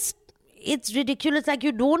it's ridiculous. Like,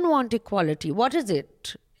 you don't want equality. What is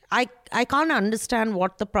it? I can't understand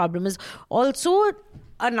what the problem is. Also,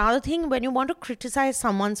 another thing, when you want to criticize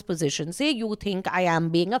someone's position, say you think I am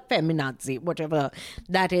being a feminazi, whatever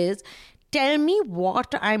that is, tell me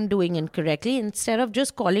what I'm doing incorrectly instead of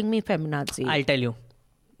just calling me feminazi. I'll tell you.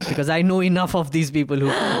 Because I know enough of these people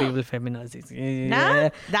who call people feminazis. Nah,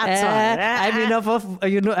 that's all. I'm enough of,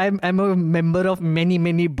 I'm a member of many,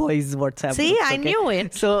 many boys' WhatsApp See, groups, I knew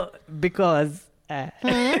it. So, because...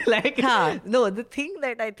 no, the thing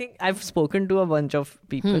that I think I've spoken to a bunch of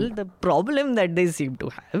people, the problem that they seem to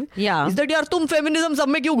have is that, यार तुम feminism सब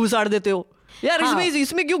में क्यों घुसाड़ देते हो? यार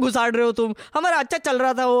इसमें क्यों घुसाड़ रहे हो तुम? हमारा अच्छा चल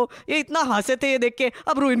रहा था वो, ये इतना हंसे थे ये देख के,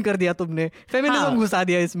 अब रुइन कर दिया तुमने. फेमिनिज्म घुसा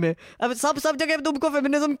दिया इसमें. अब सब जगह तुमको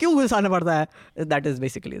फेमिनिज्म क्यों घुसाना पड़ता है? That is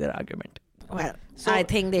basically their argument. Well, I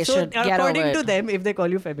think they should get over it. According to them, if they call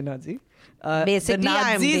you feminazi, basically, the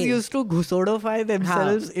Nazis used to Ghusodify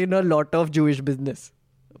themselves in a lot of Jewish business.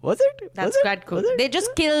 Was it? That's quite cool. They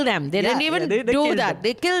just killed them. They didn't even do that.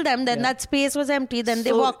 They killed them. Then that space was empty. Then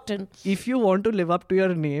they walked in. If you want to live up to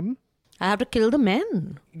your name, I have to kill the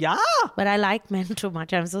men. Yeah. But I like men too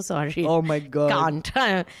much. I'm so sorry. Oh my God.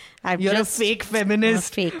 Can't. You're a fake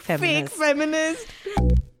feminist. I'm a fake feminist. Fake feminist.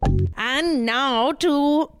 And now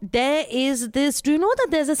there is this, do you know that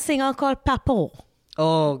there's a singer called Papo?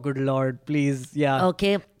 Oh, good Lord. Please. Yeah.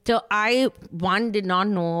 Okay. So did not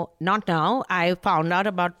know, not now, I found out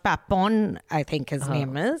about Papon, I think his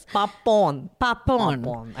name is. Papon. I don't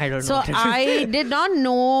know. So I did not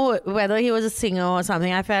know whether he was a singer or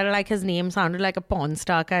something. I felt like his name sounded like a porn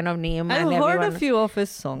star kind of name. I've heard a few of his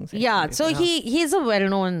songs. Actually. Yeah, so he's a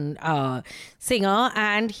well-known singer,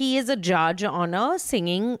 and he is a judge on a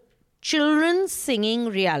children's singing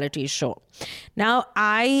reality show. Now,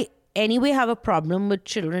 I have a problem with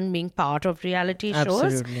children being part of reality shows.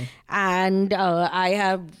 Absolutely. And I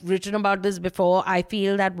have written about this before. I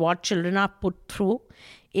feel that what children are put through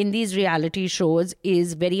in these reality shows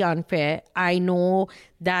is very unfair. I know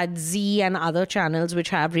that Z and other channels which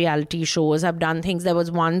have reality shows have done things. There was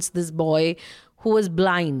once this boy who was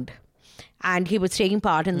blind and he was taking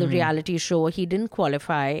part in the reality show. He didn't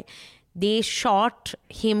qualify. They shot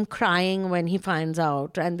him crying when he finds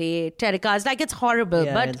out, and they telecast. Like, it's horrible.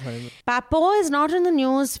 Yeah, but it's horrible. Papo is not in the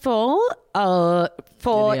news for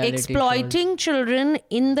exploiting children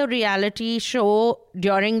in the reality show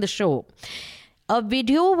during the show. A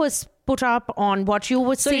video was put up on what you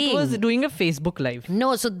were saying. So it was doing a Facebook Live.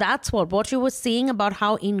 No, so that's what you were saying about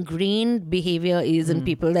how ingrained behavior is in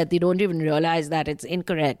people, that they don't even realize that it's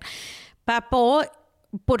incorrect. Papo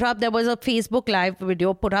put up, there was a Facebook Live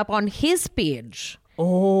video put up on his page.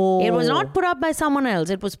 Oh. It was not put up by someone else.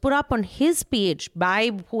 It was put up on his page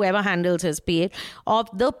by whoever handles his page of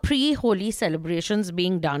the pre-Holi celebrations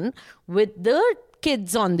being done with the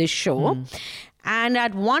kids on this show. And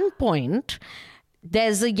at one point,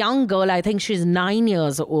 there's a young girl, I think she's 9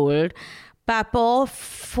 years old. Papo,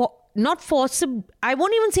 not forcibly, I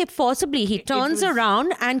won't even say forcibly, he turns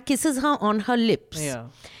around and kisses her on her lips. Yeah.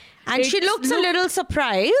 And she looks a little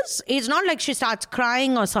surprised. It's not like she starts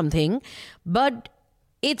crying or something, but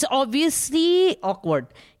it's obviously awkward.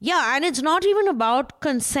 Yeah, and it's not even about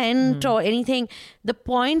consent or anything. The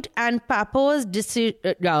point and Papa's decision,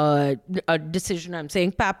 I'm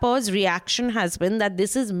saying, Papa's reaction has been that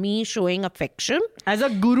this is me showing affection. As a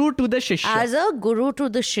guru to the shishya. As a guru to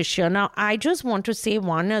the shishya. Now, I just want to say,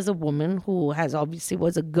 one, as a woman who has obviously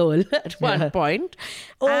was a girl at one point.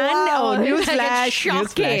 Oh, wow. Newsflash.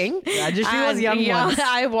 Shocking. Rajeshri was young once.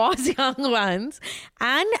 I was young once.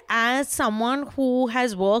 And as someone who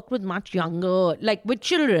has worked with much younger, like with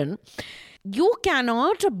children, you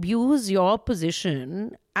cannot abuse your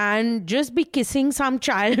position and just be kissing some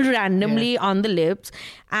child randomly on the lips.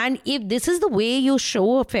 And if this is the way you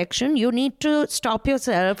show affection, you need to stop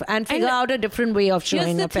yourself and figure out a different way of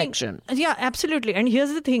showing affection. Yeah, absolutely. And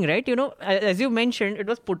here's the thing, right? You know, as you mentioned, it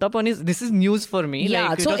was put up on his, this is news for me. Yeah,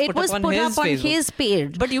 like, so it was put up on his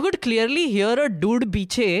page. But you could clearly hear a dude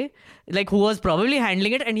biche, like who was probably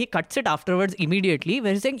handling it, and he cuts it afterwards immediately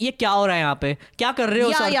where he's saying, ye kya ho raha hai yahan pe? Kya kar rahe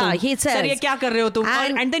ho sir tum? He says. Sir, ye kya kar rahe ho tum?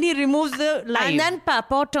 And then he removes the live. And then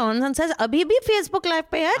Papa turns and says, abhi bhi Facebook live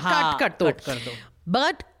pe hai, cut kar do.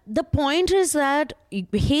 But the point is that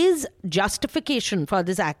his justification for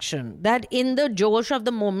this action, that in the josh of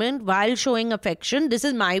the moment, while showing affection, this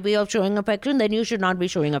is my way of showing affection, then you should not be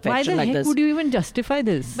showing affection like this. Why the heck would you even justify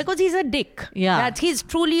this? Because he's a dick. Yeah. He's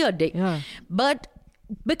truly a dick. Yeah. But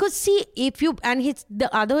because see, if you, and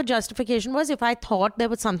the other justification was, if I thought there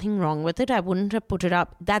was something wrong with it, I wouldn't have put it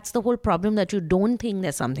up. That's the whole problem, that you don't think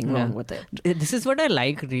there's something wrong with it. This is what I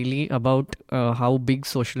like really about how big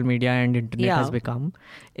social media and internet has become,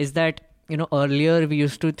 is that, you know, earlier we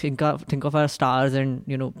used to think of our stars and,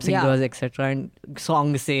 you know, singers, etc. and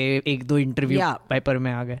songs say ek do interview paper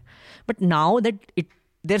mein aa gaye. But now that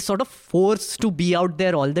they're sort of forced to be out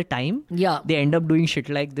there all the time. Yeah. They end up doing shit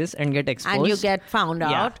like this and get exposed. And you get found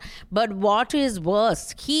out. But what is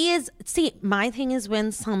worse, my thing is,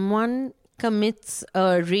 when someone commits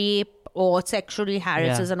a rape or sexually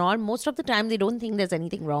harasses and all, most of the time they don't think there's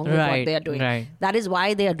anything wrong with what they are doing. Right. That is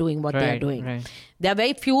why they are doing what they are doing. Right. There are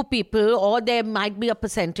very few people, or there might be a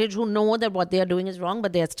percentage, who know that what they are doing is wrong,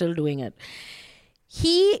 but they are still doing it.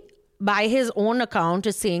 He, by his own account,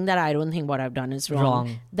 is saying that I don't think what I've done is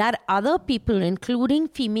wrong. That other people, including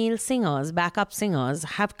female singers, backup singers,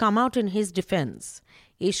 have come out in his defense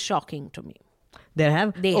is shocking to me. They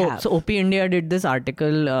have. So OP India did this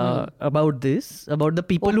article about this, about the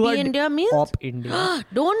people who are... OP India means? OP India.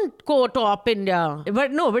 Don't quote OP India.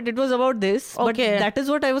 But it was about this. Okay. But that is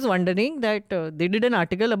what I was wondering, that they did an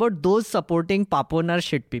article about those supporting Paponar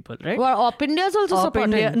shit people, right? Well, OP India is also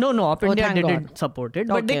supporting. No, OP India didn't support it.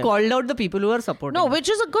 But they called out the people who are supporting. No, which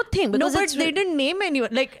is a good thing. Because but they didn't name anyone.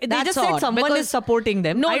 Like, they just said someone is supporting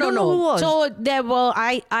them. I don't know who was. So there were,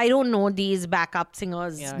 I don't know these backup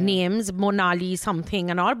singers' names, Monali something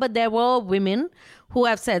and all, but there were women who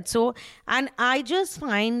have said so. And I just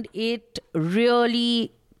find it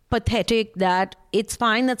really pathetic that it's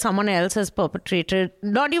fine that someone else has perpetrated,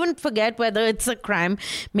 not even forget whether it's a crime.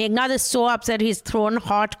 Meghnad is so upset he's thrown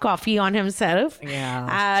hot coffee on himself.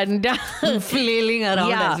 Yeah. And flailing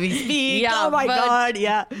around as we speak. Yeah, oh my God,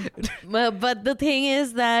 yeah. But the thing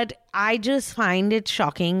is that I just find it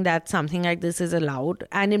shocking that something like this is allowed.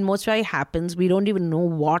 And in most way happens, we don't even know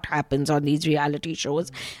what happens on these reality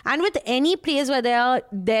shows. And with any place where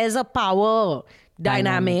there's a power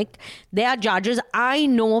dynamic, there are judges. I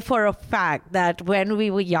know for a fact that when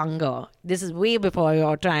we were younger, this is way before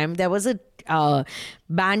your time, there was a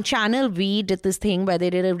band, Channel V did this thing where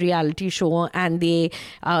they did a reality show and they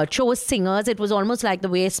chose singers. It was almost like the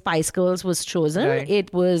way Spice Girls was chosen.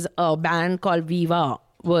 It was a band called Viva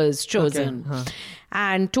was chosen.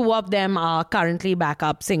 And two of them are currently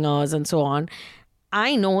backup singers and so on.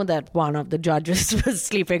 I know that one of the judges was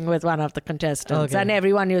sleeping with one of the contestants, and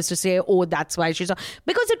everyone used to say, oh, that's why she's...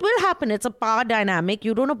 Because it will happen. It's a power dynamic.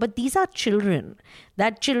 You don't know. But these are children.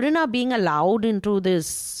 That children are being allowed into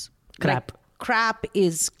this... crap. Crap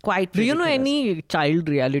is quite ridiculous. Do you know any child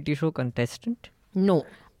reality show contestant? No.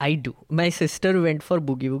 I do. My sister went for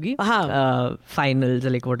Boogie Woogie finals,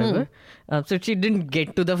 like whatever. So she didn't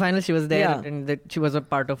get to the final. She was there and she was a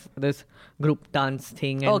part of this group dance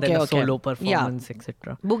thing and then a solo performance,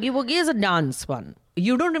 etc. Boogie Woogie is a dance one.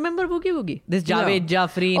 You don't remember Boogie Woogie? This Javed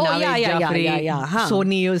Jafri, Naved Jafri,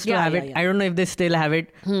 Sony used to have it. I don't know if they still have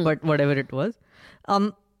it, but whatever it was.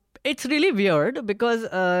 It's really weird because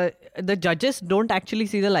the judges don't actually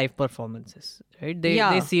see the live performances, right?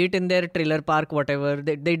 They see it in their trailer park, whatever.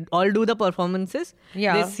 They all do the performances.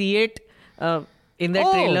 They see it in their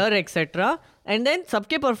trailer, etc. And then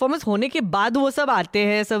सबके performance होने के बाद वो सब आते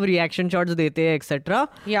हैं, सब reaction shots देते हैं, etc.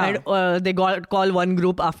 And they call one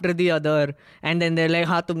group after the other, and then they're like,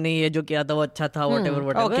 हाँ तुमने ये जो किया था वो अच्छा था,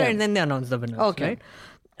 whatever. And then they announce the winners, right?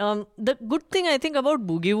 The good thing I think about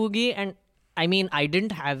Boogie Woogie, and I mean, I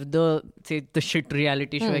didn't have the shit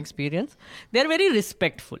reality show experience. They're very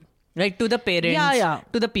respectful, right? To the parents,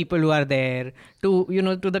 to the people who are there, to,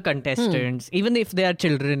 to the contestants, even if they are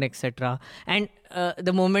children, etc. And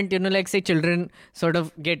the moment, like say children sort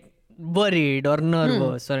of get worried or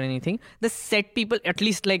nervous or anything, the set people, at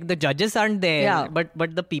least like the judges aren't there,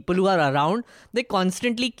 but the people who are around, they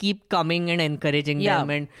constantly keep coming and encouraging them,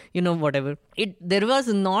 and whatever. There was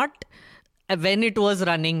not, when it was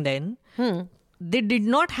running then, they did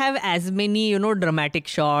not have as many, dramatic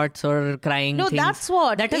shots or crying things. That's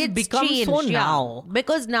what. That has become changed, so now.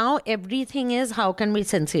 Because now everything is, how can we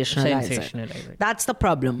sensationalize it? That's the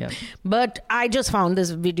problem. Yeah. But I just found this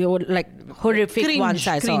video like horrific once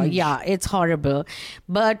I saw. Yeah, it's horrible.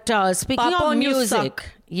 But speaking of music,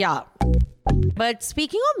 But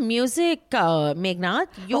speaking of music, Meghnad,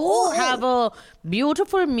 you have a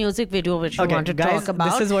beautiful music video which you want to talk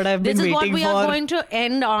about. This is what I've been waiting for. This is what we are going to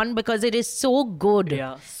end on because it is so good.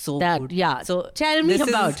 Yeah, good. Yeah, so tell me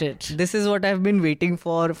about it. This is what I've been waiting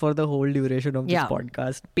for the whole duration of this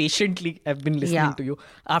podcast. Patiently, I've been listening to you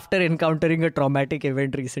after encountering a traumatic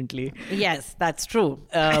event recently. Yes, that's true.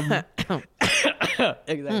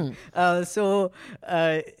 Exactly. So,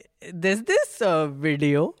 there's this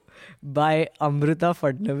video by Amrita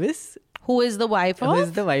Fadnavis. Who is the wife of? Who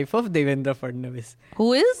is the wife of Devendra Fadnavis.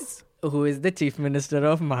 Who is the Chief Minister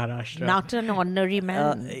of Maharashtra. Not an ordinary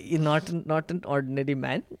man. Not an ordinary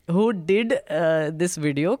man. Who did this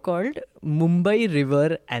video called Mumbai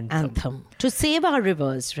River Anthem. To save our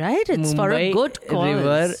rivers, right? It's Mumbai for a good cause.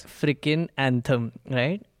 River freaking anthem,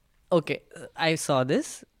 right? Okay, I saw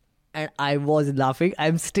this. And I was laughing.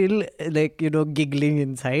 I'm still giggling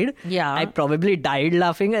inside. Yeah. I probably died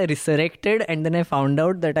laughing. I resurrected and then I found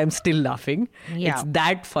out that I'm still laughing. Yeah. It's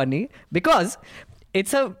that funny because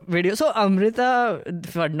it's a video. So Amrita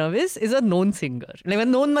Fadnavis is a known singer. Like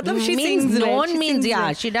known, she sings. Known means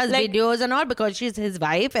she does videos and all because she's his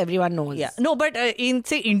wife. Everyone knows. Yeah. No, but in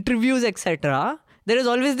say interviews, etc. There is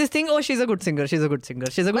always this thing, she's a good singer, she's a good singer,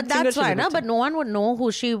 she's a good singer. But that's why, but no one would know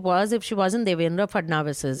who she was if she wasn't Devendra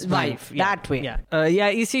Fadnavis's wife. That way. Yeah,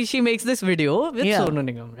 you see, she makes this video with Sonu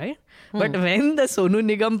Nigam, right? But when the Sonu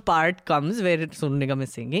Nigam part comes, where Sonu Nigam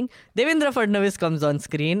is singing, Devendra Fadnavis comes on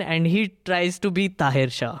screen and he tries to be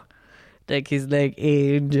Tahir Shah. Like, he's like,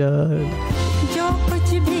 Angel.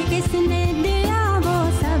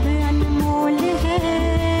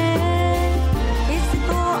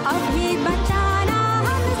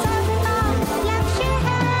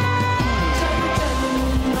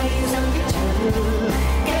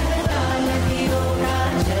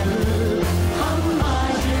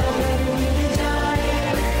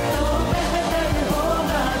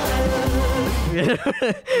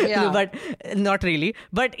 But not really.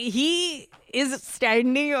 But he is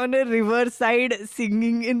standing on a riverside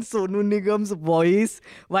singing in Sonu Nigam's voice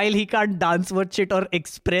while he can't dance what shit or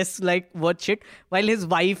express like what shit, while his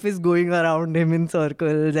wife is going around him in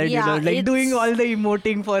circles and doing all the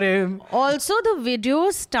emoting for him. Also, the video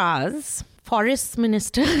stars Forest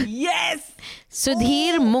Minister. Yes!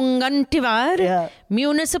 Sudhir Mungantiwar,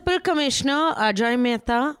 Municipal Commissioner Ajay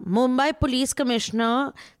Mehta, Mumbai Police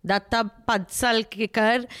Commissioner Datta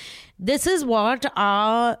Padsalkar. This is what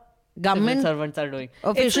our government servants are doing.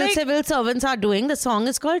 Official civil servants are doing. The song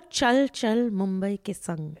is called Chal Chal Mumbai Ke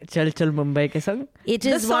Sang. Chal Chal Mumbai Ke Sang. It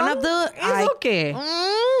is one of the... okay.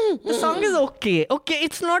 The song is okay. Okay,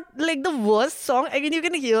 it's not like the worst song. Again, you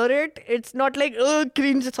can hear it. It's not like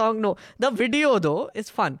cringe song. No. The video though is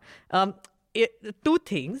fun. Two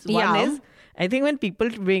things. One is, I think when people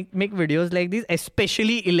make videos like these,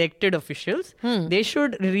 especially elected officials, they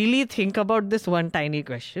should really think about this one tiny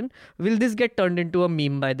question. Will this get turned into a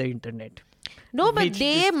meme by the internet? No, but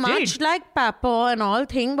they, much like Papa and all,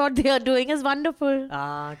 think what they are doing is wonderful.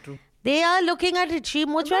 True. They are looking at it.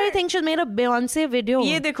 I think she made a Beyonce video.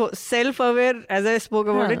 Self-aware, as I spoke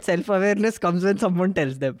about it, self-awareness comes when someone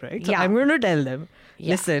tells them, right? So I'm going to tell them,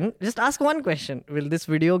 listen, just ask one question. Will this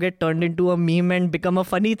video get turned into a meme and become a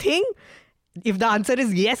funny thing? If the answer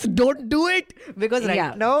is yes, don't do it. Because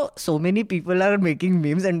right now, so many people are making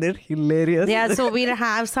memes and they're hilarious. Yeah, so we'll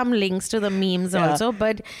have some links to the memes also.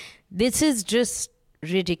 But this is just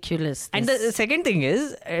ridiculous. And the second thing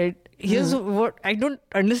is, here's what I don't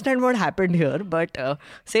understand what happened here, but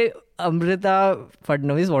say Amrita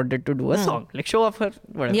Fadnavis wanted to do a song, like show off her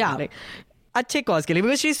whatever. Yeah. Like, अच्छे cause के लिए,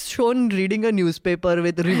 because she's shown reading a newspaper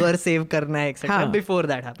with river save करना है etc. Before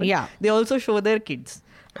that happened. Yeah. They also show their kids.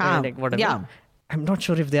 Like whatever. Yeah. I'm not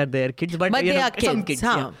sure if they are their kids, but they are some kids.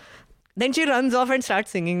 Then she runs off and starts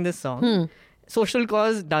singing this song. social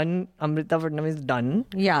cause done. Amrita Fadnavis done.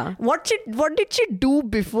 Yeah. What did she do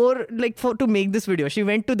before, like, to make this video? She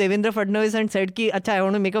went to Devendra Fadnavis and said ki, "Acha, I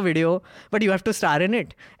want to make a video, but you have to star in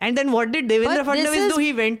it." And then what did Devendra But this Fadnavis is- do?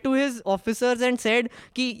 He went to his officers and said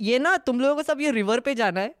कि ये ना तुम लोगों को सब ये river पे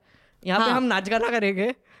जाना है, यहाँ पे हम नाच गाना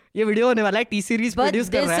करेंगे, ये वीडियो होने वाला है, T-Series But प्रोड्यूस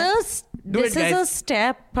कर रहा है. this is a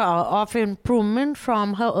step of improvement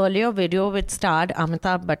from her earlier video which starred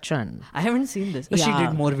Amitabh Bachchan. I haven't seen this. She Yeah.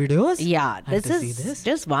 did more videos? Yeah, I have this to see is this.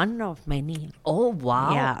 just one of many. Oh,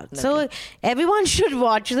 wow. Yeah, so everyone should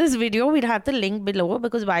watch this video. We'll have the link below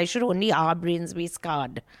because why should only our brains be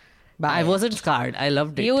scarred? But I wasn't scarred. I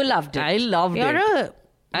loved it. You loved it. I loved You're it.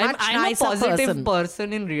 a much I'm a nicer positive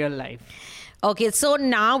person in real life. Okay, so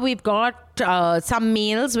now we've got some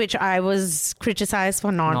mails which I was criticized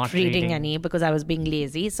for not reading any because I was being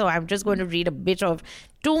lazy. So I'm just going to read a bit of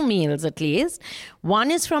 2 mails at least.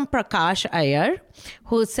 One is from Prakash Iyer,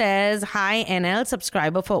 who says, "Hi NL,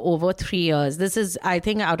 subscriber for over 3 years." This is, I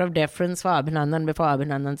think, out of deference for Abhinandan before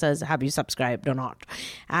Abhinandan says, "Have you subscribed or not?"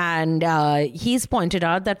 And he's pointed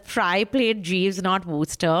out that Fry played Jeeves, not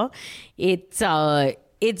Wooster.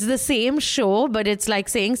 It's the same show, but it's like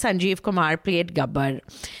saying Sanjeev Kumar played Gabbar.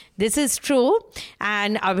 This is true,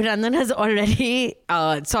 and Abhinandan has already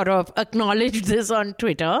sort of acknowledged this on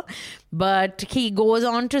Twitter. But he goes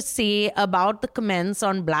on to say about the comments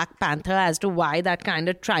on Black Panther as to why that kind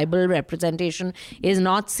of tribal representation is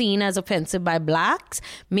not seen as offensive by blacks.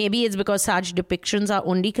 Maybe it's because such depictions are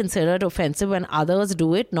only considered offensive when others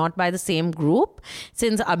do it, not by the same group.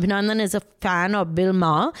 Since Abhinandan is a fan of Bill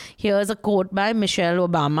Maher, here's a quote by Michelle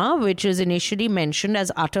Obama, which is initially mentioned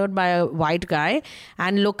as uttered by a white guy,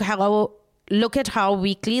 and look at how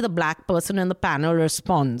weakly the black person in the panel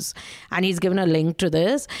responds. And he's given a link to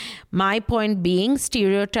this. My point being,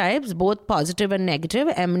 stereotypes, both positive and negative,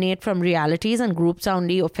 emanate from realities, and groups are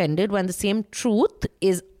only offended when the same truth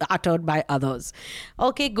is uttered by others.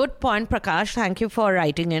 Okay, good point, Prakash. Thank you for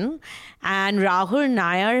writing in. And Rahul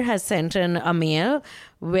Nair has sent in a mail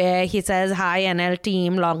where he says, "Hi NL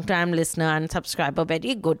team, long time listener and subscriber,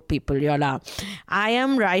 very good people y'all. I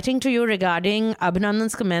am writing to you regarding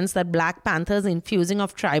Abhinandan's comments that Black Panther's infusing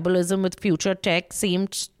of tribalism with future tech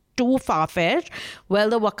seemed too far-fetched. Well,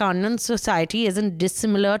 the Wakandan society isn't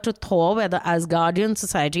dissimilar to Thor, where the Asgardian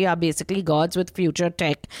society are basically gods with future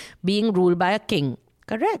tech being ruled by a king."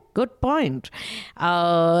 Correct. Good point.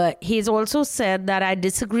 He's also said that I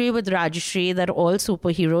disagree with Rajeshri that all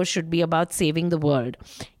superheroes should be about saving the world.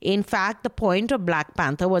 In fact, the point of Black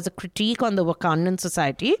Panther was a critique on the Wakandan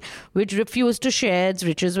society, which refused to share its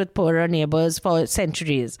riches with poorer neighbors for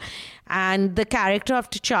centuries. And the character of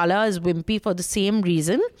T'Challa is wimpy for the same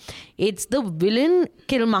reason. It's the villain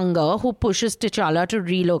Killmonger who pushes T'Challa to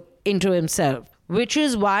relook into himself, which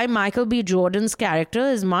is why Michael B. Jordan's character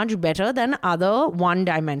is much better than other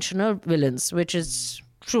one-dimensional villains, which is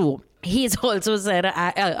true. He's also said,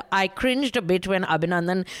 I cringed a bit when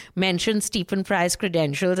Abhinandan mentioned Stephen Fry's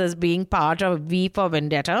credentials as being part of V for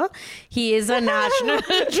Vendetta. He is a national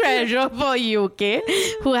treasure for UK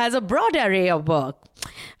who has a broad array of work.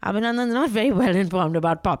 Abhinandan's not very well informed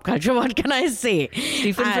about pop culture. What can I say?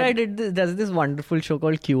 Stephen Fry does this wonderful show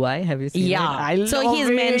called QI. Have you seen it? Yeah. So he's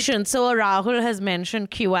mentioned. So Rahul has mentioned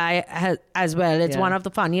QI as well. It's one of the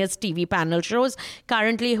funniest TV panel shows,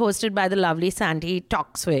 currently hosted by the lovely Sandy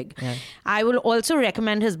Toksvig. Yeah. I will also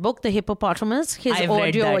recommend his book, The Hippopotamus. His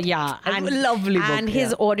audio, and lovely book. And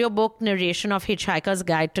his audiobook narration of Hitchhiker's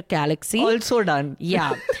Guide to Galaxy. Also done.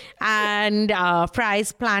 Yeah. And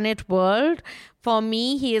Fry's Planet World. For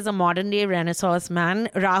me, he is a modern-day Renaissance man.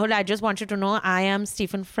 Rahul, I just want you to know I am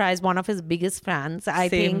Stephen Fry's one of his biggest fans. I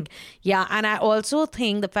think, and I also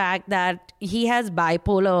think the fact that he has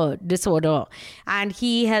bipolar disorder and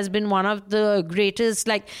he has been one of the greatest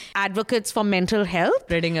advocates for mental health.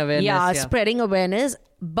 Spreading awareness. Spreading awareness.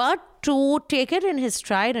 But to take it in his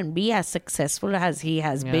stride and be as successful as he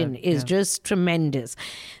has been is just tremendous.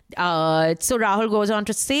 So Rahul goes on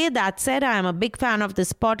to say, that said, I am a big fan of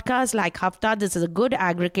this podcast. Like Hafta, this is a good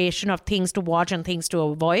aggregation of things to watch and things to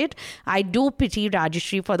avoid. I do pity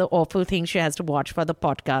Rajeshri for the awful things she has to watch for the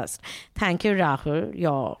podcast. Thank you,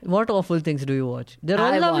 Rahul. What awful things do you watch? They're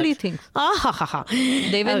all lovely things.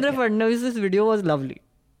 Devendra Fadnavis' video was lovely.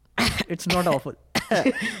 It's not awful.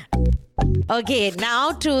 Okay,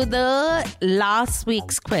 now to the last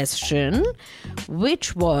week's question,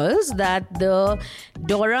 which was that the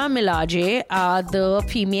Dora Milaje are the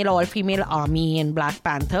all-female army in Black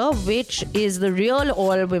Panther. Which is the real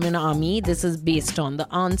all-women army? This is based on.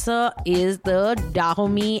 The answer is the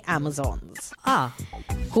Dahomey Amazons.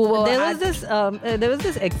 Who were there was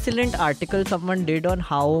this excellent article someone did on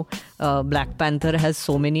how Black Panther has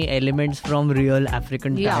so many elements from real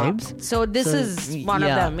African tribes. So this is one of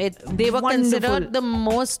them. They were considered the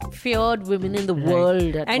most feared women in the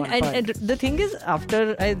world at one point. And the thing is,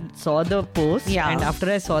 after I saw the post and after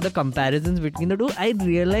I saw the comparisons between the two, I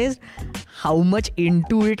realized how much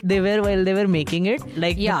into it they were while they were making it.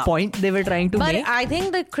 Like the point they were trying to make. But I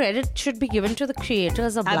think the credit should be given to the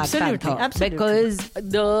creators of Black Panther. Absolutely. Because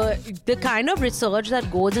the kind of research that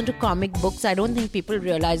goes into comic books, I don't think people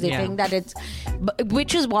realize. They think that it's,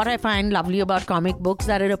 which is what I find lovely about comic books,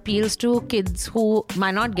 that it appeals to kids who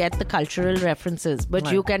might not get the cultural references.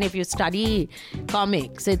 But you can, if you study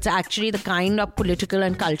comics, it's actually the kind of political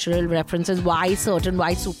and cultural references, why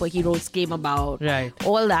superheroes came about. Right.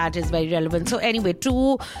 All that is very relevant. So anyway,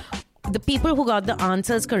 to the people who got the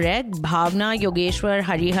answers correct, Bhavna, Yogeshwar,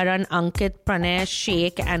 Hariharan, Ankit, Pranay,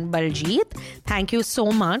 Sheikh and Baljit, thank you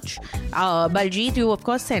so much. Baljit, you of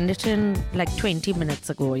course sent it in like 20 minutes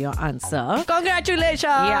ago, your answer. Congratulations!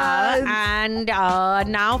 Yeah, and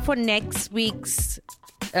now for next week's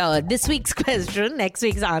this week's question, next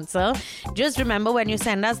week's answer. Just remember, when you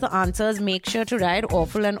send us the answers, make sure to write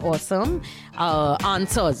awful and awesome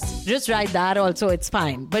answers. Just write that also, it's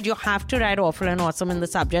fine. But you have to write awful and awesome in the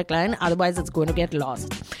subject line, otherwise it's going to get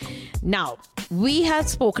lost. Now, we have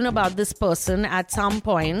spoken about this person at some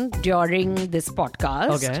point during this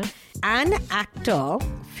podcast. Okay. An actor,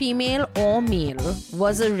 female or male,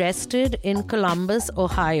 was arrested in Columbus,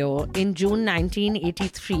 Ohio in June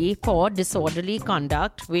 1983 for disorderly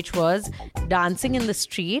conduct, which was dancing in the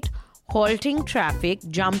street, halting traffic,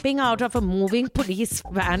 jumping out of a moving police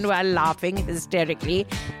van while laughing hysterically,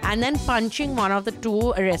 and then punching one of the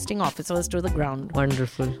two arresting officers to the ground.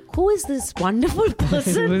 Wonderful. Who is this wonderful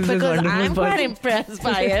person? Because I'm quite impressed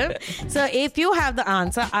by him. So if you have the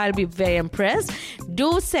answer, I'll be very impressed.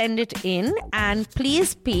 Do send it in, and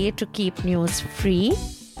please pay to keep news free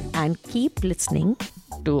and keep listening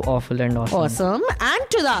to Awful and Awesome. And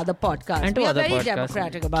to the other podcasts. And to we other are very podcasts.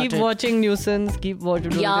 democratic about keep it. Watching Nuisance. Keep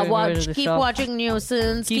watching. Keep watching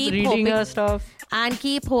Nuisance. Keep reading her stuff. And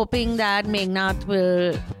keep hoping that Meghnad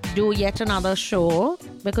will do yet another show,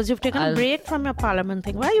 because you've taken a break from your Parliament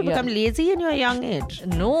thing. Why you become lazy in your young age?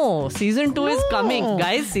 No, season 2 is coming.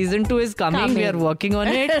 Guys, season 2 is coming. We are working on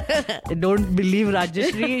it. Don't believe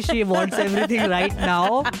Rajyasree. She wants everything right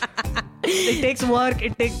now. It takes work.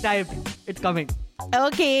 It takes time. It's coming.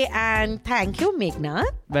 Okay, and thank you, Meghnad.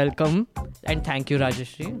 Welcome. And thank you,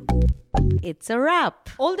 Rajyasree. It's a wrap.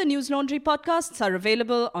 All the News Laundry podcasts are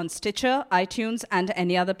available on Stitcher, iTunes, and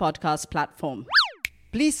any other podcast platform.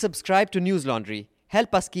 Please subscribe to News Laundry.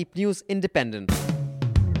 Help us keep news independent.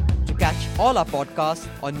 To catch all our podcasts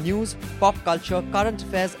on news, pop culture, current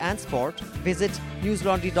affairs, and sport, visit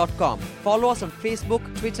newslaundry.com. Follow us on Facebook,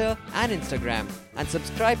 Twitter, and Instagram, and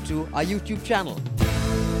subscribe to our YouTube channel.